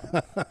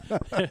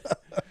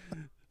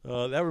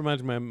 That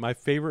reminds me of my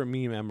favorite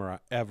meme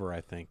ever.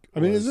 I think. I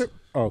mean, was- is there?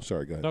 Oh,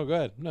 sorry. Go ahead. No, go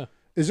ahead. No.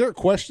 Is there a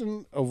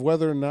question of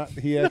whether or not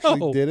he actually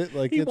No. did it?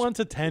 Like He it's wants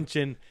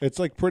attention. it's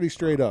like pretty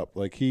straight up.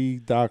 Like he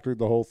doctored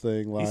the whole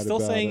thing, lied He's still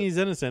about saying it. he's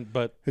innocent,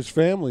 but His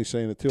family's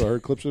saying it too. I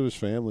heard clips of his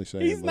family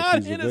saying he's like, not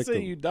he's a innocent.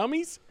 victim. You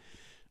dummies.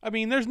 I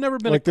mean, there's never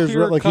been Like a there's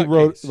clear like cut he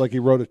wrote case. like he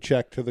wrote a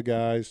check to the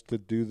guys to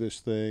do this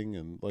thing,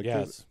 and like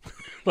yes,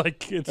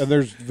 like it's and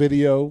there's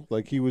video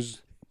like he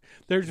was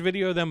there's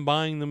video of them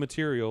buying the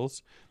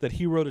materials that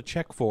he wrote a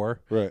check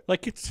for. right.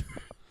 Like it's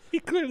he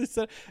clearly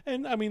said,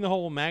 and I mean the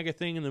whole MAGA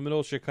thing in the middle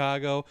of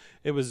Chicago.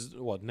 It was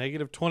what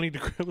 -20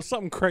 degrees. It was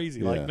something crazy,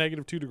 Yeah. like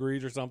 -2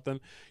 degrees or something.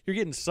 You're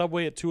getting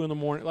Subway at 2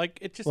 a.m. Like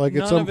it just Like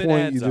none at some of it point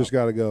adds you up. just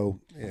got to go.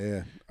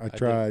 Yeah, I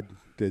tried.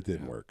 It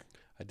didn't work.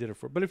 I did it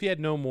for, but if you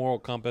had no moral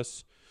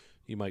compass,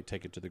 you might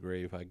take it to the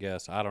grave. I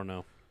guess I don't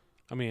know.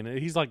 I mean,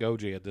 he's like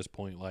OJ at this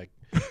point. Like,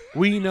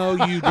 we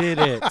know you did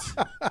it.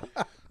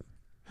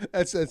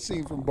 That's that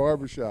scene from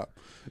Barbershop.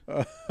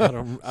 I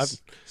don't.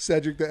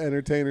 Cedric the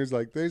Entertainer's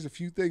like, there's a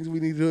few things we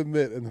need to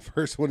admit, and the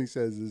first one he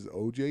says is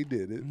OJ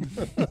did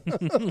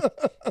it.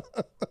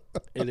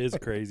 It is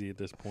crazy at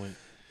this point.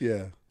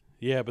 Yeah.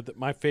 Yeah, but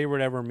my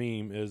favorite ever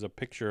meme is a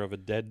picture of a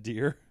dead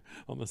deer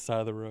on the side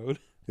of the road.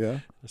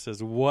 Yeah. It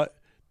says, "What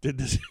did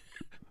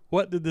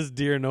this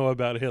deer know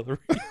about Hillary?"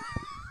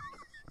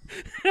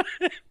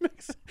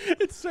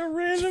 It's so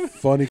random.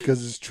 Funny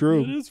because it's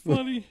true. It is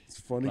funny. It's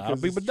funny A lot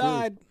of because people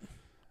died.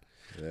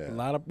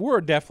 Yeah.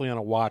 We're definitely on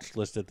a watch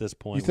list at this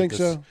point. You think with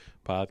this so?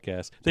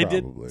 Podcast. They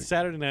Probably. did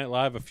Saturday Night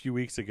Live a few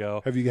weeks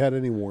ago. Have you had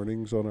any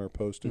warnings on our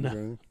posting? No. Or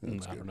anything?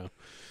 That's I good. don't know.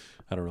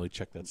 I don't really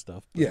check that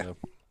stuff. But, Yeah.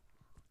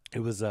 it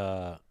was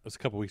a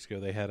couple weeks ago.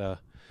 They had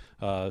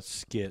a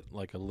skit,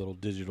 like a little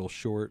digital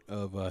short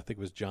of I think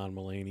it was John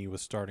Mulaney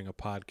was starting a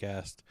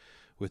podcast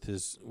with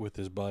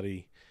his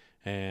buddy,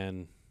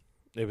 and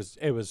it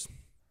was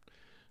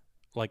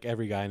like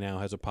every guy now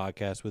has a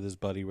podcast with his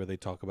buddy where they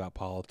talk about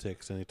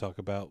politics and they talk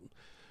about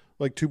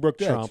Like Two Broke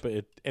Dads. Trump.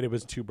 And it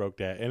was Two Broke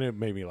Dad, and it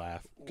made me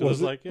laugh. 'Cause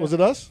Was it, like, yeah. was it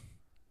us?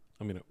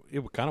 I mean,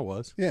 it kind of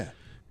was. Yeah.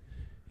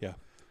 Yeah.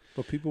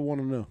 But people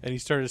want to know. And he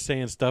started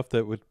saying stuff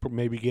that would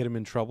maybe get him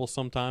in trouble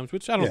sometimes,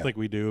 which I don't Yeah. think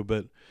we do,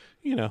 but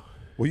you know.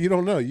 Well, you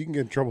don't know. You can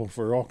get in trouble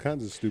for all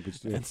kinds of stupid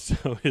stuff. And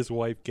so his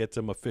wife gets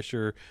him I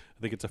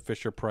think it's a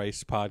Fisher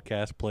Price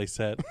podcast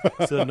playset,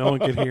 so that no one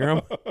can hear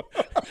him.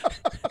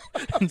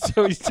 And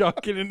so he's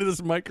talking into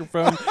this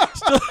microphone,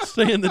 still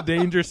saying the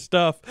dangerous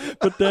stuff.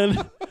 But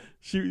then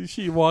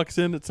she walks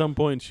in at some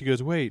point and she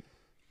goes, "Wait,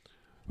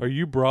 are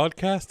you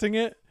broadcasting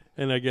it?"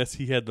 And I guess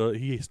he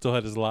still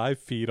had his live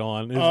feed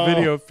on, his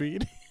video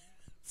feed.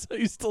 So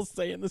he's still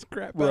saying this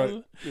crap.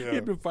 Right. He Yeah.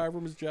 had been fired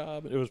from his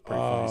job. It was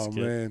pretty funny. Oh,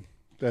 skit. man.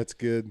 That's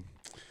good.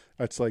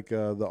 That's like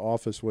The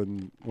Office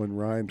when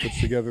Ryan puts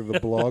together the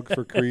blog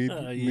for Creed.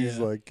 And he's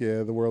Yeah. like,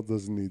 yeah, the world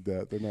doesn't need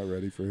that. They're not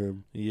ready for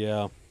him.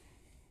 Yeah.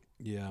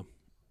 Yeah.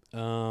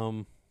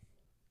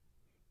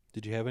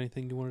 Did you have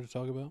anything you wanted to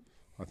talk about?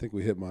 I think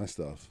we hit my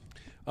stuff.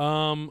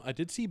 I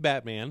did see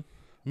Batman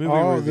movie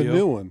Oh, review. the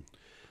new one.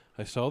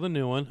 I saw the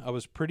new one. I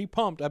was pretty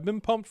pumped. I've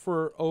been pumped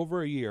for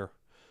over a year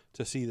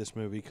to see this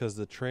movie because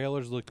the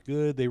trailers looked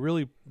good. They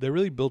really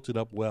built it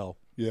up well.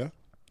 Yeah.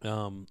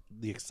 The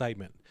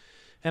excitement,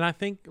 and I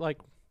think it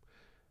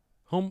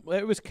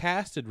was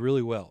casted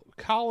really well.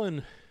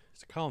 Colin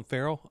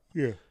Farrell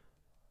Yeah.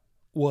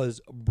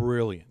 was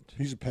brilliant.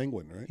 He's a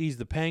penguin, right? He's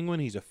the Penguin.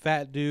 He's a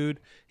fat dude.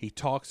 He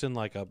talks in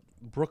like a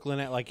Brooklyn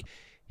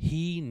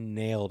he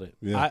nailed it.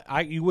 Yeah.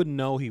 You wouldn't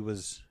know he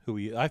was who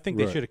he. I think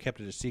they Right. should have kept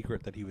it a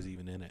secret that he was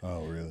even in it.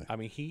 Oh, really? I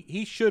mean,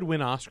 he should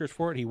win Oscars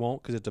for it. He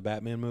won't because it's a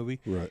Batman movie.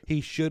 Right. He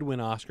should win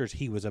Oscars.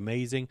 He was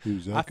amazing. He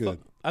was that good.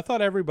 I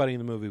thought everybody in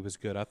the movie was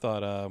good. I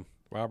thought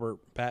Robert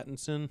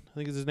Pattinson, I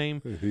think is his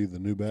name. Is he the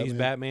new Batman? He's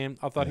Batman.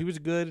 I thought he was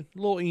good. A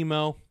little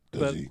emo.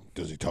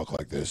 Does he talk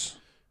like this?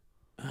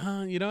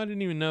 I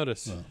didn't even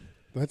notice. No.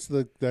 That's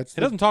the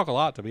He doesn't talk a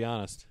lot, to be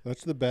honest.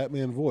 that's the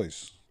Batman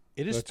voice.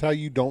 It is. That's how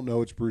you don't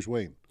know it's Bruce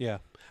Wayne. Yeah.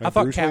 And I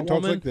thought Bruce Wayne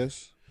talks like Catwoman,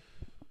 this.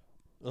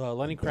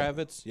 Lenny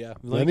Kravitz. Yeah.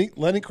 Lenny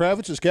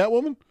Kravitz is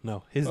Catwoman?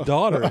 No, his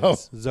daughter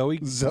is Zoe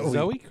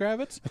Zoe.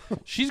 Kravitz.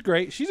 She's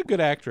great. She's a good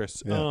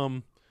actress. Yeah.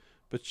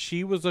 But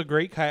she was a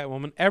great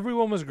Catwoman.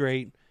 Everyone was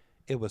great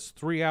It was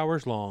 3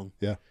 hours long.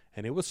 Yeah.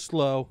 And it was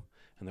slow,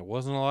 and there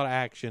wasn't a lot of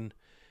action.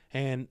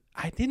 And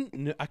I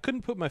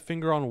couldn't put my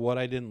finger on what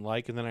I didn't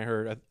like, and then I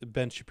heard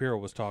Ben Shapiro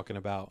was talking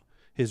about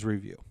his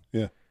review.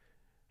 Yeah.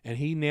 And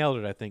he nailed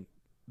it, I think.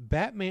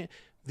 Batman,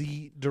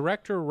 the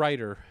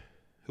director-writer,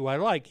 who I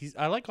like,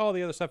 I like all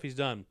the other stuff he's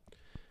done.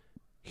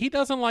 He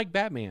doesn't like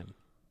Batman.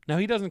 Now,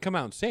 he doesn't come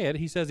out and say it.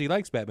 He says he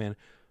likes Batman.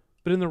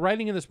 But in the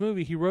writing of this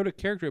movie, he wrote a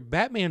character.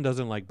 Batman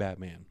doesn't like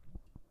Batman.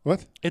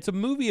 What? It's a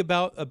movie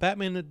about a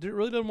Batman that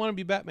really doesn't want to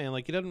be Batman.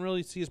 Like, he doesn't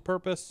really see his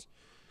purpose.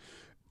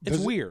 It's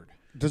weird.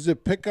 Does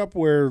it pick up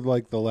where,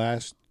 like, the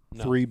last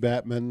three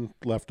Batmen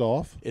left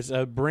off? It's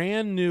a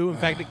brand new. In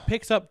fact, it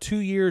picks up 2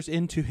 years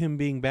into him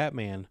being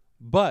Batman.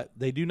 But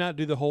they do not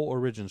do the whole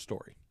origin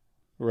story.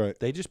 Right.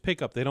 They just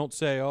pick up. They don't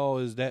say, "Oh,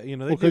 is that?" You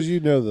know. Because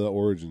you know the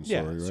origin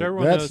story, right? So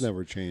everyone That's knows.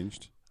 never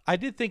changed. I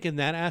did think in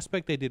that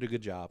aspect they did a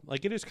good job.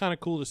 Like, it is kind of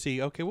cool to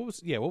see. Okay, what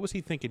was he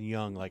thinking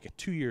young? Like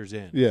 2 years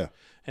in. Yeah.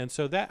 And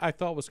so that I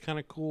thought was kind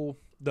of cool.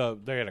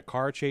 They had a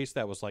car chase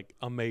that was like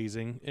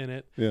amazing in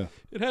it. Yeah.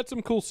 It had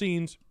some cool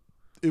scenes.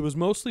 It was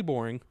mostly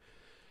boring.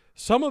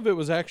 Some of it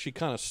was actually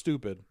kind of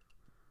stupid.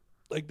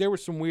 Like, there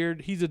was some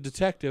weird. He's a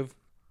detective.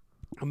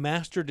 A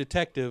master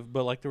detective,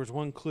 but like there was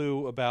one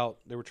clue about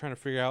they were trying to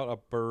figure out a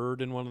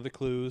bird in one of the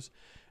clues,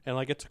 and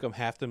like it took them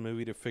half the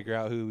movie to figure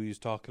out who he was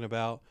talking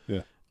about. Yeah,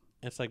 and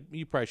it's like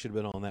you probably should have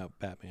been on that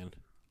Batman.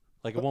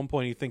 Like at one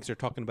point he thinks they're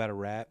talking about a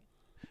rat,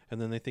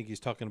 and then they think he's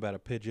talking about a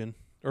pigeon,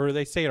 or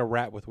they say a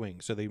rat with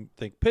wings, so they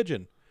think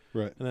pigeon.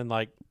 Right, and then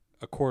like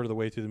a quarter of the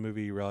way through the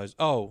movie you realize,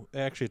 oh,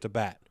 actually it's a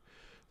bat.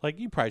 Like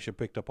you probably should have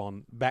picked up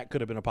on bat could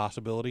have been a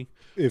possibility.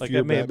 If like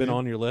you're that may have been Batman.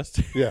 on your list.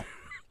 Yeah.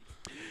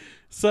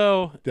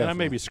 So, Definitely. and I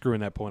may be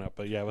screwing that point up,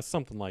 but yeah, it was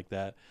something like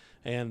that.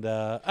 And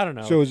I don't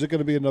know. So is it going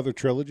to be another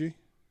trilogy?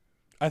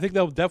 I think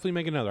they'll definitely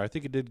make another. I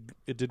think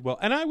it did well.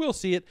 And I will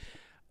see it.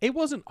 It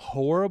wasn't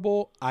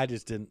horrible. I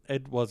just didn't.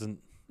 It wasn't.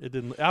 It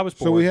didn't. I was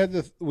bored. So we had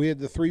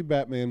the three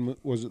Batman.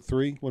 Was it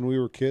three when we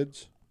were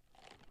kids?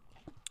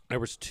 There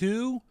was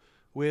two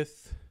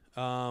with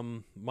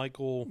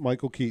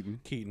Michael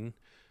Keaton.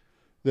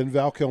 Then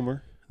Val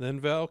Kilmer. Then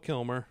Val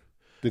Kilmer.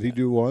 Did he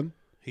do one?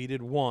 He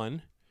did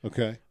one.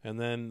 Okay. And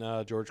then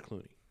George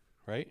Clooney,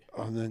 right?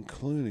 Oh, and then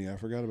Clooney. I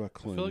forgot about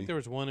Clooney. I feel like there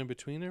was one in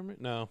between there.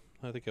 No,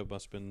 I think it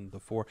must have been the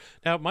four.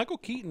 Now, Michael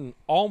Keaton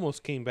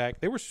almost came back.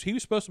 He was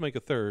supposed to make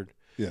a third.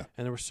 Yeah.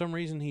 And there was some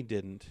reason he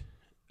didn't.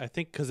 I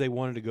think because they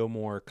wanted to go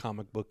more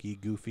comic booky,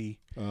 goofy,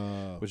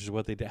 which is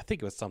what they did. I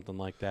think it was something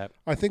like that.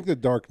 I think the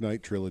Dark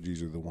Knight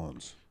trilogies are the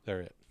ones. They're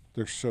it.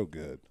 They're so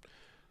good.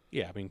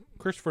 Yeah, I mean,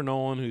 Christopher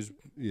Nolan, who's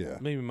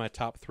maybe my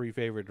top three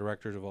favorite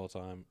directors of all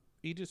time.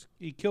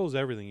 He kills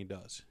everything he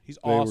does. He's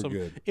They were awesome.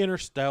 good.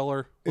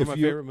 Interstellar, one of my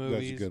favorite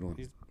movies. That's a good one.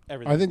 He's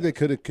everything I think he they does.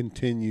 could have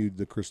continued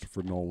the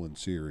Christopher Nolan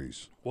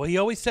series. Well, he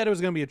always said it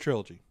was going to be a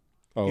trilogy.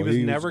 Oh, he was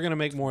never going to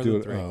make more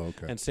than three. Oh,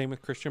 okay. And same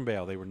with Christian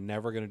Bale. They were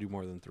never going to do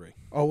more than three.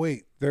 Oh,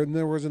 wait. There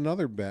was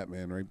another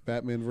Batman, right?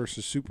 Batman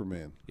versus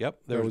Superman.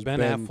 Yep. There That was Ben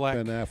Affleck.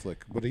 Ben Affleck.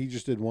 But he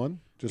just did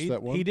one?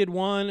 That one? He did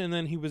one, and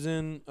then he was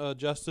in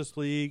Justice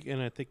League, and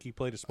I think he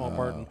played a small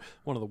part in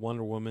one of the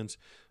Wonder Womans.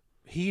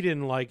 He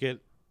didn't like it.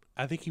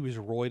 I think he was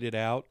roided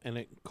out, and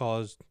it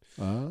caused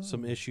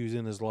some issues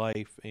in his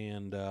life.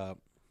 And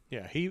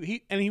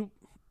he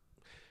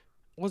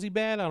was he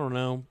bad? I don't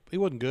know. He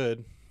wasn't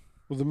good.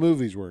 Well, the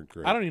movies weren't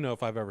great. I don't even know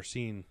if I've ever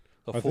seen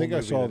the full I think movie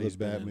I saw that the he's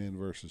been in. Batman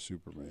versus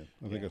Superman.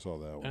 I think I saw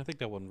that And one. I think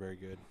that wasn't very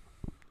good.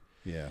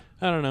 Yeah.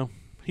 I don't know.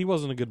 He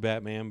wasn't a good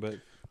Batman, but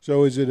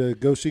So is it a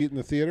go see it in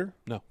the theater?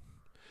 no.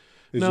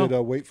 Is No. it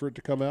a wait for it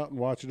to come out and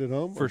watch it at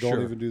home? For or don't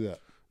sure. even do that?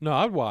 No,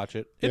 I'd watch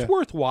it. It's Yeah.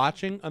 worth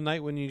watching a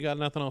night when you got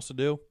nothing else to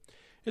do.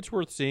 It's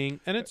worth seeing,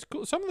 and it's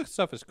cool. Some of the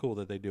stuff is cool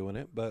that they do in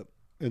it, but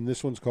And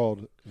this one's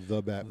called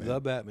The Batman. The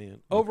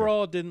Batman.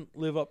 Overall, it didn't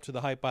live up to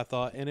the hype I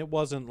thought, and it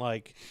wasn't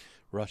like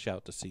rush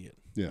out to see it.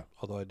 Yeah.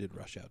 Although I did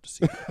rush out to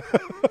see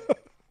it.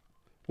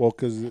 Well,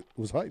 because it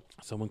was hyped.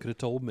 Someone could have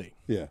told me.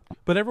 Yeah.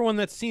 But everyone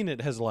that's seen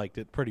it has liked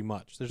it pretty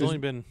much. There's Is- only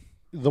been...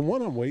 The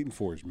one I'm waiting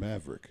for is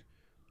Maverick.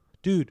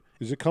 Dude,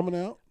 Is it coming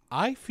out?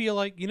 I feel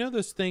like, you know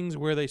those things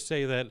where they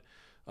say that,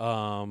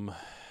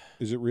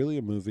 Is it really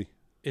a movie?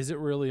 is it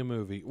really a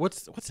movie?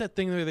 What's that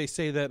thing where they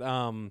say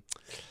that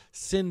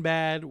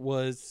Sinbad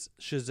was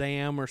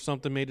Shazam or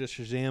something, made a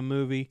Shazam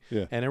movie,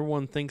 Yeah. and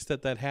everyone thinks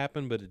that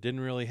happened, but it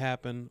didn't really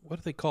happen. What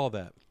do they call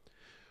that?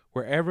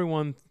 Where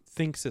everyone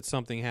thinks that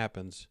something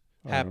happened,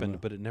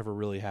 but it never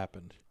really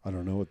happened. I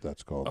don't know what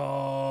that's called.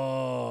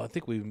 Oh, I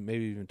think we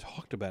maybe even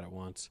talked about it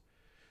once.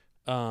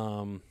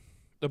 The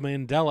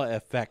Mandela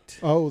effect.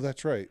 Oh,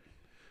 that's right.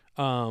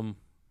 And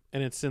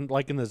it's in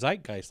the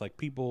zeitgeist. Like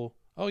people,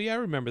 oh yeah, I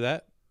remember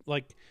that.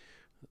 Like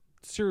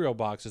cereal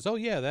boxes. Oh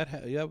yeah,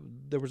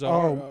 there was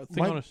a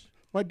thing on us.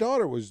 My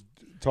daughter was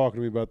talking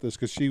to me about this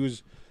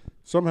because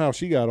somehow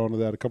she got onto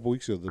that a couple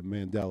weeks ago, the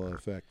Mandela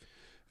effect,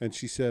 and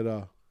she said,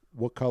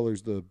 "What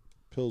color's the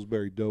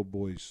Pillsbury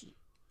Doughboy's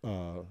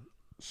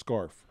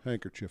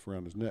handkerchief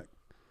around his neck?"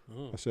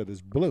 I said,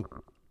 "It's blue."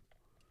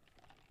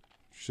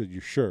 She said,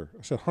 "You sure?"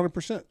 I said,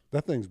 100%.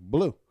 That thing's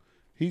blue.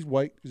 He's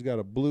white. He's got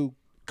a blue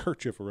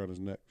kerchief around his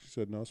neck. She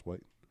said, no, it's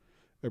white.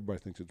 Everybody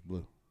thinks it's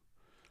blue.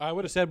 I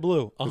would have said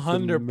blue. It's the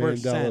Mandela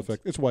 100%.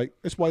 effect. It's white.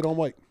 It's white on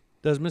white.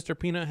 Does Mr.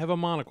 Peanut have a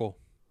monocle?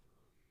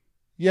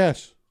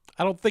 Yes.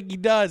 I don't think he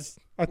does.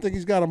 I think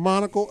he's got a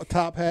monocle, a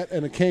top hat,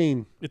 and a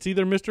cane. It's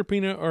either Mr.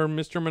 Peanut or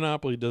Mr.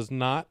 Monopoly does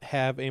not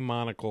have a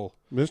monocle.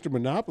 Mr.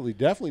 Monopoly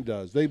definitely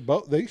does.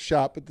 They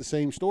shop at the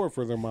same store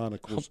for their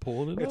monocles. I'm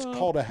pulling it It's up.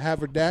 called a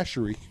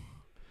haberdashery.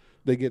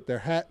 They get their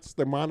hats,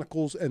 their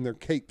monocles, and their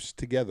capes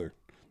together.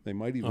 They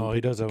might even. Oh, he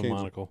does have a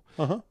monocle.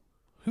 Uh-huh.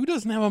 Who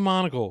doesn't have a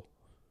monocle?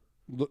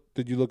 Look,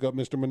 did you look up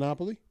Mr.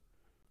 Monopoly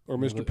or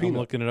Mr. I'm Peanut?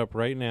 looking it up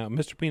right now.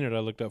 Mr. Peanut I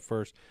looked up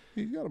first.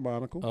 He's got a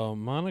monocle.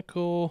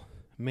 Monocle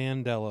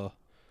Mandela.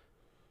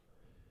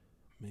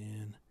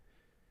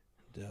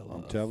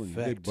 I'm telling you,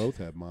 they both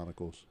have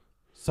monocles.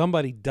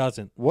 Somebody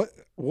doesn't. What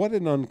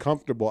an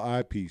uncomfortable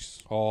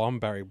eyepiece. Oh, I'm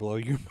Barry Blow.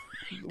 You.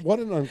 What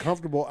an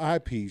uncomfortable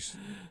eyepiece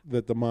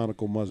that the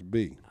monocle must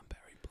be. I'm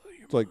Barry Blow.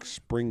 It's like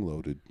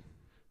spring-loaded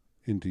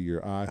into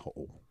your eye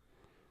hole.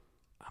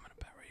 I'm gonna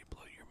Barry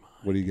Blow your mind.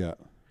 What do you got?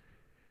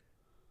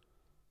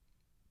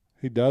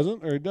 He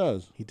doesn't, or he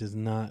does? He does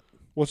not.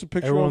 What's the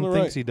picture Everyone on the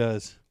thinks right? he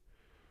does.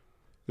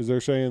 Is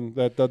there saying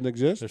that doesn't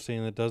exist? They're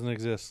saying that doesn't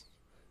exist.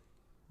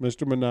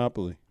 Mr.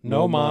 Monopoly.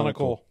 No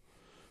monocle.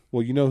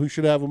 Well, you know who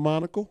should have a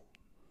monocle?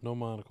 No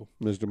monocle.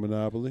 Mr. He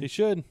Monopoly.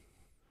 should.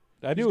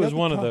 I knew He's it was got the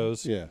one of top-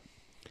 those. Yeah.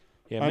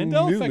 Yeah, I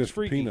Mandela knew Effect's Mr.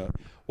 freaky. Peanut.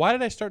 Why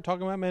did I start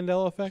talking about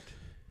Mandela Effect?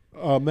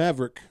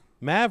 Maverick.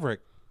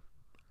 Maverick.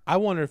 I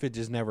wonder if it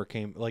just never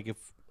came,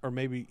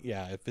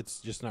 if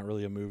it's just not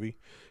really a movie.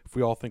 If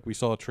we all think we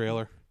saw a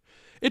trailer.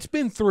 It's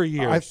been 3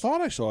 years. I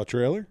thought I saw a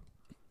trailer.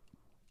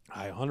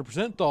 I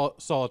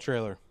 100% saw a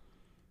trailer.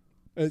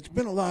 It's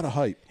been a lot of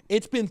hype.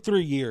 It's been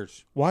 3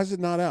 years. Why is it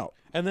not out?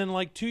 And then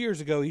 2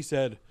 years ago, he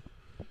said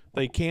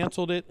they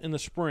canceled it in the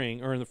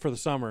spring or for the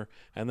summer.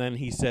 And then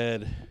he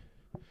said,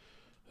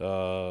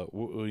 no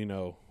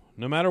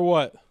matter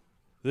what,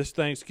 this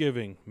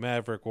Thanksgiving,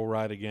 Maverick will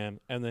ride again.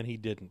 And then he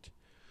didn't.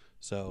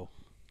 So.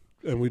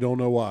 And we don't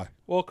know why.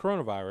 Well,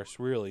 coronavirus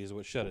really is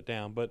what shut it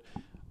down. But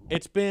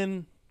it's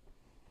been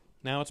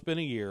a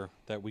year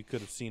that we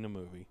could have seen a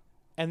movie.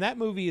 And that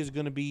movie is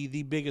going to be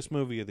the biggest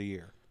movie of the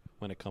year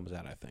when it comes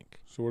out, I think.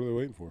 So what are they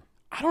waiting for?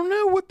 I don't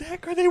know. What the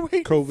heck are they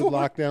waiting COVID for?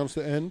 lockdowns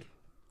to end?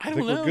 I don't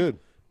think know. we're good.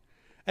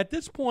 At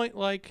this point,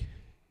 the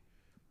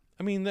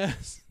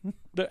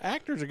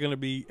actors are going to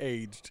be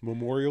aged.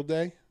 Memorial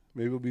Day?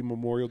 Maybe it'll be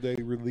Memorial Day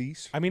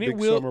release. I mean, it Big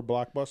will- summer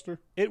blockbuster.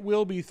 It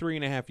will be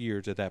 3.5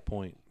 years at that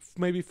point.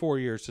 Maybe 4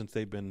 years since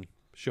they've been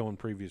showing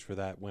previews for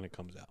that when it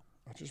comes out.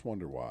 I just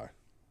wonder why,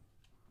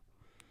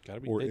 Gotta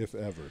be. or if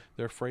ever.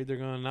 They're afraid they're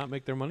going to not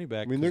make their money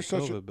back. I mean, 'cause there's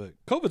of such a- COVID,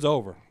 but COVID's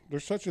over.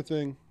 There's such a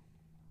thing.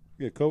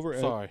 Yeah,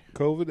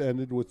 COVID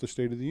ended with the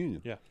State of the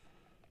Union. Yeah.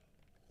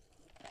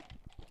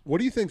 What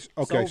do you think?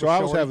 Okay, over, so I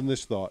was shorty. having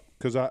this thought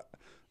because I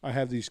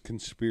have these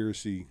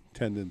conspiracy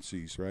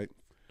tendencies, right?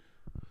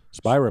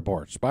 Spy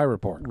report.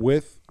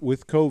 With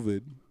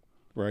COVID,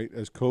 right?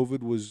 As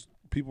COVID was,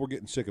 people were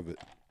getting sick of it.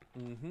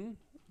 Mm-hmm.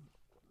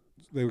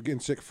 They were getting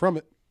sick from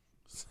it.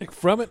 Sick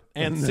from it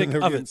and then sick they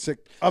were of getting it. sick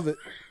of it.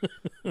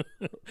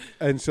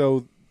 And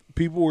so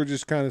people were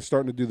just kind of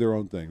starting to do their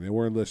own thing. They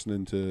weren't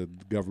listening to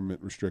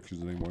government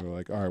restrictions anymore. They're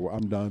like, all right, well,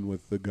 I'm done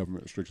with the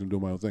government restrictions. I'm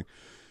doing my own thing.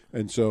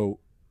 And so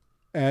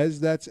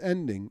as that's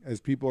ending, as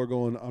people are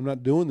going, I'm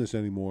not doing this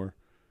anymore,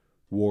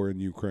 war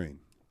in Ukraine.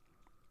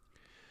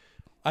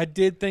 I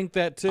did think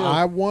that too.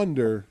 I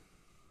wonder,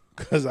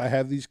 because I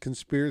have these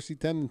conspiracy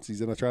tendencies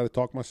and I try to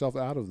talk myself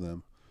out of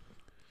them,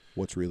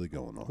 what's really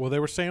going on. Well, they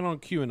were saying on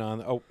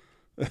QAnon.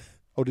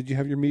 Oh, did you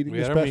have your meeting We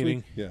this had our past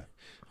meeting. week?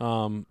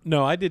 Yeah.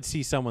 No, I did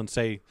see someone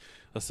say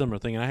a similar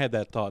thing, and I had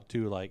that thought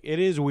too. Like, it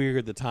is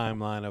weird the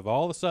timeline of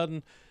all of a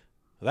sudden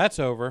that's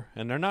over,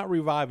 and they're not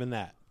reviving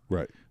that.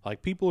 Right.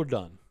 Like, people are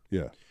done.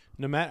 Yeah.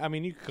 No matter, I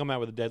mean, you could come out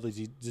with a deadly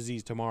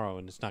disease tomorrow,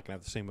 and it's not going to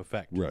have the same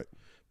effect. Right.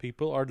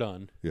 People are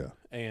done. Yeah.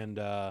 And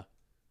and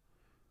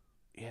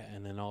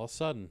then all of a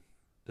sudden,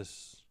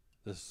 this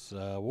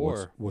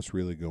war. What's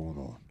really going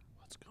on?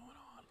 What's going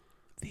on?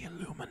 The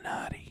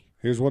Illuminati.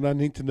 Here's what I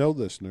need to know,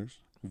 listeners,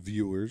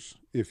 viewers,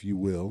 if you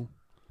will.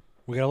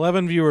 We got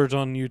 11 viewers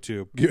on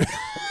YouTube.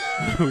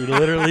 We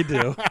literally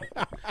do.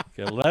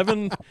 Got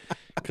 11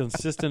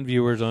 consistent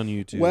viewers on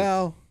YouTube.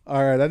 Well,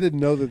 all right. I didn't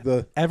know that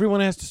the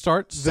Everyone has to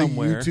start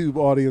somewhere. YouTube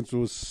audience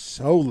was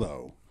so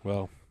low.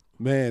 Well,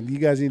 man, you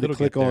guys need to It'll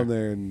click get on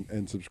there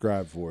and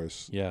subscribe for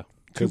us. yeah.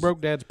 'Cause- Two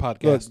Broke Dads Look,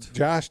 podcast.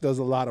 Josh does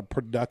a lot of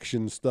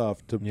production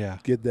stuff to Yeah.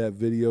 get that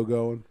video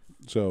going.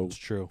 So It's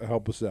true.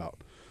 help us out.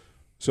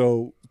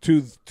 So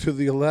to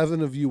the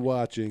 11 of you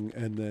watching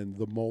and then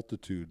the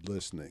multitude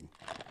listening,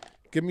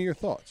 give me your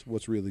thoughts.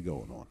 What's really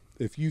going on?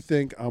 If you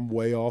think I'm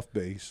way off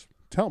base,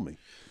 tell me.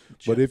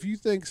 But if you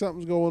think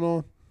something's going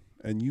on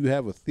and you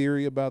have a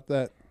theory about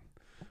that,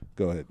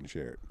 go ahead and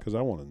share it because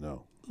I want to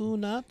know. Do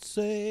not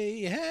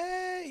say,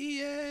 hey,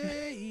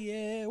 yeah,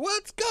 yeah,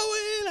 what's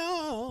going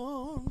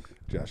on?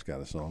 Josh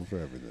got a song for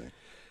everything.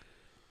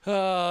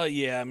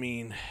 Yeah, I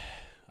mean,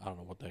 I don't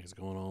know what the heck's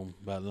going on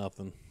about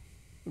nothing.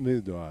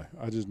 Neither do I.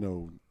 I just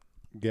know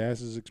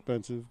gas is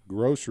expensive.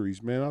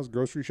 Groceries, man. I was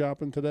grocery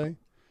shopping today.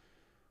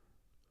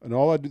 And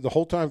all I do the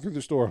whole time through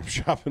the store, I'm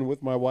shopping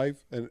with my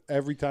wife. And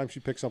every time she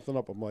picks something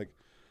up, I'm like,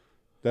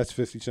 that's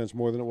 50 cents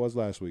more than it was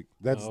last week.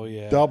 That's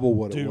double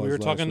what it was. Dude, we were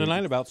last talking week.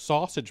 tonight about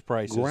sausage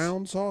prices.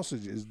 Ground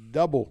sausage is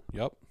double.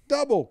 Yep.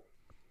 Double.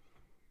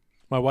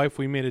 My wife,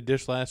 we made a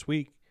dish last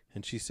week,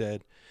 and she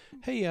said,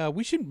 hey,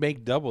 we should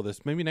make double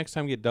this. Maybe next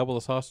time we get double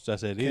the sausage. I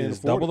said, it is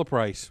double the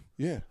price.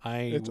 Yeah.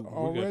 It's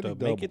already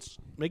double.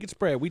 Make it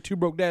spread. We two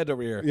broke dads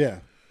over here. Yeah.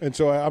 And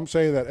so I'm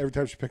saying that every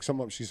time she picks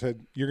something up, she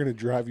said, you're going to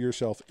drive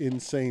yourself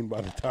insane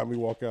by the time we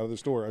walk out of the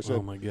store. I said,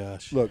 oh, my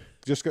gosh. Look,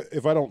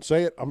 if I don't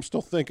say it, I'm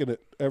still thinking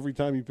it every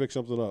time you pick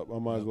something up. I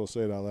might as well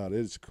say it out loud.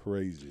 It's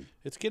crazy.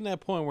 It's getting to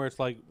that point where it's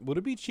like, would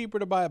it be cheaper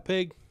to buy a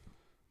pig?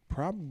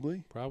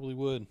 Probably. Probably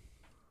would.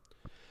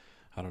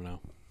 I don't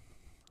know.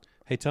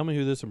 Hey, tell me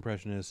who this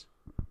impression is.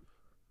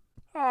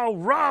 Oh,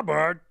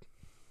 Robert.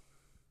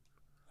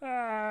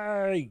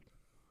 Hey.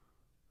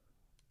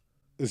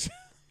 Is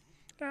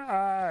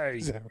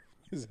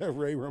that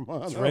Ray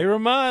Romano? It's Ray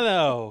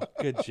Romano.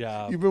 Good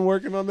job. You've been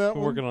working on that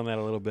Been one? working on that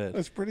a little bit.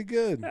 That's pretty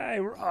good. Hey,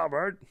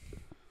 Robert.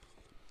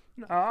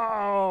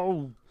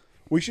 Oh.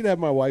 We should have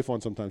my wife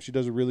on sometime. She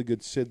does a really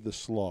good Sid the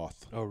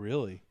Sloth. Oh,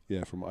 really?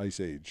 Yeah, from Ice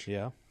Age.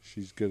 Yeah.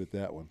 She's good at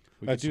that one.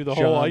 We could do the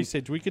whole Ice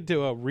Age. We could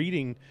do a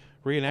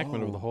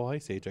reenactment of the whole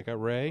Ice Age. I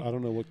got Ray. I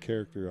don't know what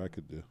character I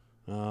could do.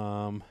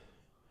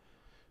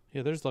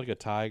 Yeah, there's like a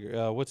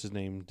tiger. What's his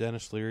name?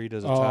 Dennis Leary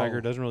does a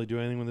tiger. Doesn't really do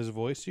anything with his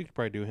voice. You could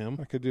probably do him.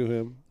 I could do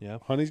him. Yeah.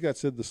 Honey's got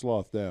Sid the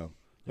Sloth down.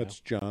 That's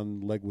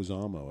John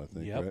Leguizamo, I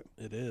think, Yep, right?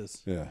 it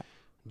is. Yeah.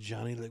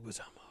 Johnny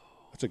Leguizamo.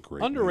 That's a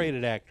great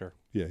Underrated actor.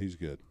 Yeah, he's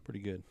good.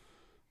 Pretty good.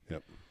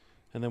 Yep.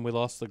 And then we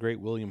lost the great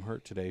William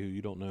Hurt today, who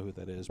you don't know who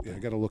that is. Yeah, I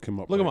got to look him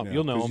up. Look him right up. now,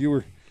 You'll know 'cause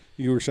him.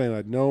 You were saying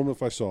I'd know him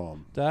if I saw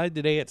him. Died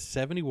today at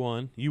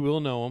 71. You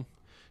will know him.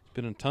 He's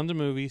been in tons of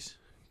movies.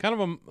 Kind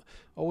of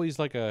always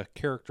like a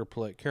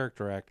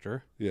character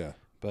actor. Yeah.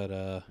 But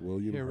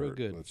William Hurt. real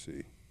good. Let's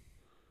see.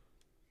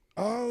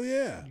 Oh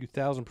yeah. You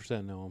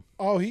 1,000% know him.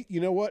 Oh, you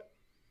know what?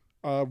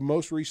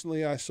 Most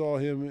recently, I saw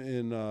him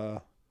in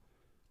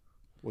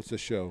what's the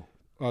show?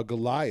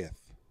 Goliath.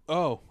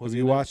 Oh, have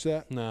you watched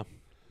that? No.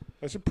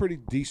 That's a pretty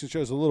decent show.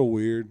 It's a little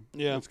weird.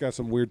 Yeah. It's got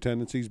some weird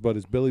tendencies, but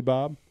it's Billy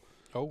Bob.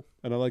 Oh.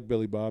 And I like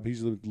Billy Bob.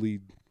 He's the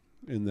lead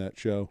in that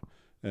show.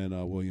 And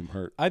William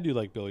Hurt. I do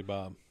like Billy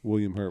Bob.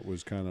 William Hurt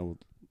was kind of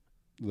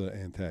the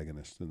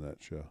antagonist in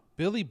that show.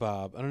 Billy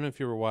Bob, I don't know if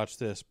you ever watched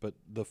this, but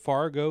the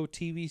Fargo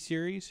TV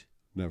series.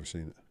 Never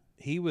seen it.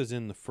 He was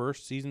in the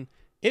first season.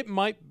 It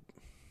might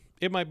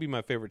be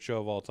my favorite show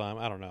of all time.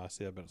 I don't know. I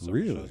see that about some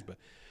shows, but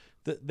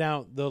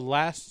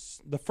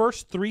the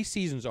first 3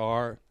 seasons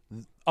are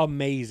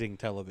amazing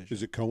television.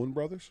 Is it Coen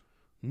Brothers?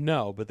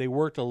 No, but they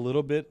worked a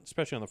little bit,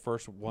 especially on the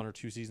first 1 or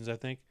 2 seasons, I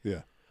think.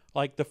 Yeah.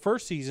 Like the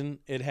first season,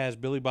 it has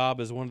Billy Bob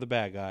as one of the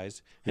bad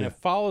guys, and it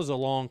follows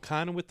along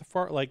kind of with the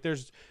like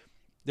there's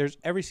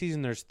every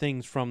season there's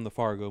things from the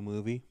Fargo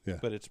movie,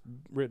 but it's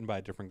written by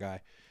a different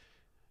guy.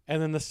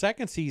 And then the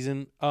second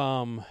season,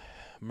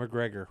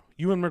 McGregor,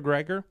 Ewan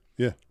McGregor,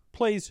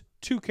 plays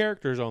 2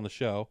 characters on the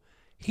show.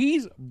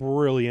 He's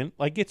brilliant.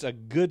 Like it's a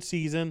good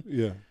season.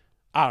 Yeah.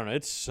 I don't know.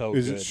 It's so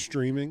Is good. it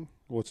streaming?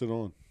 What's it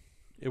on?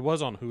 It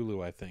was on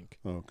Hulu, I think.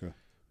 Oh, okay.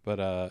 But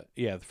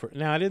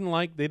now I didn't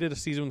like. They did a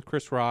season with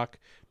Chris Rock.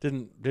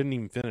 Didn't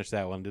even finish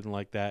that one. Didn't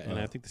like that. And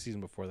I think the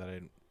season before that I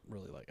didn't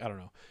really like. I don't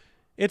know.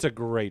 It's a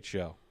great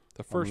show.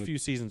 The first few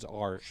seasons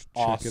are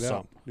awesome. Check it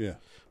out. Yeah.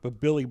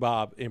 But Billy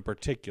Bob in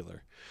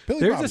particular.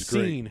 Billy There's Bob's a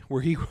scene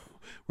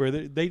where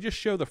they just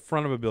show the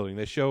front of a building.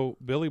 They show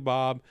Billy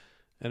Bob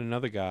and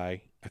another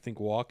guy, I think,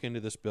 walk into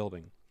this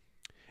building,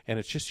 and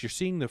it's just you're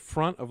seeing the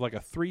front of like a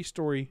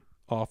 3-story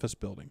office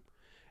building.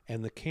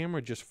 And the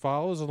camera just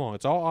follows along.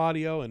 It's all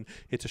audio, and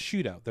it's a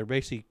shootout. They're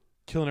basically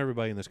killing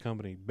everybody in this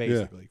company,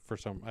 basically, for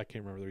some, I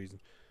can't remember the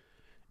reason.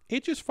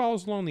 It just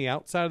follows along the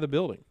outside of the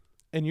building,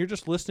 and you're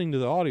just listening to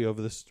the audio of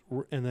this,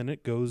 and then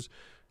it goes,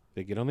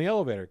 they get on the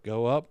elevator,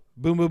 go up,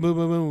 boom, boom, boom,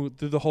 boom, boom,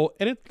 through the whole,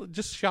 and it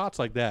just shots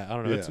like that. I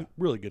don't know. It's a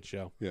really good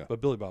show. Yeah.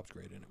 But Billy Bob's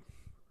great in it.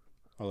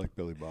 I like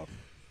Billy Bob.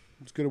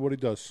 He's good at what he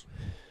does.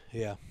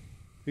 Yeah.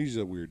 He's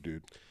a weird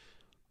dude.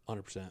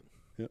 100%.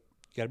 Yep.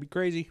 Got to be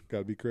crazy. Got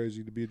to be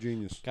crazy to be a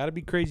genius. Got to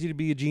be crazy to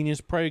be a genius.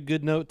 Probably a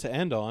good note to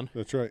end on.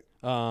 That's right.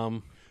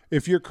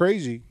 If you're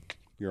crazy,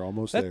 you're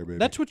almost there, baby.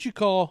 That's what you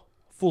call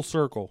full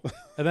circle.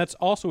 And that's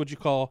also what you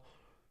call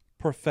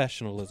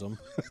professionalism.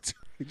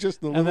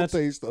 Just a And little that's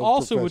taste of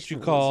also what you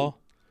professionalism.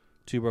 call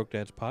Two Broke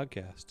Dads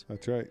Podcast.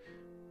 That's right.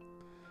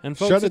 And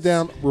folks, Shut it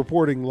down,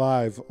 reporting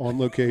live on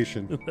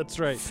location. That's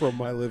right. From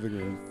my living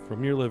room.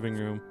 From your living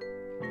room.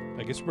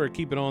 I guess we're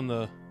keeping on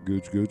the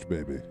Gooch, gooch,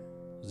 baby.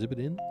 zip it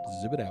in,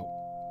 zip it out.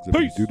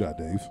 Zippity Peace. doo-dah,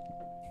 Dave.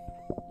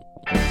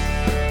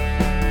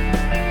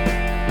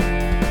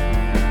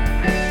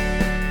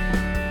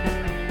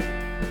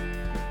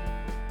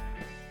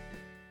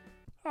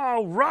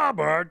 Oh,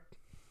 Robert.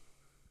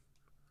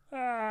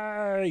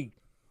 Hey.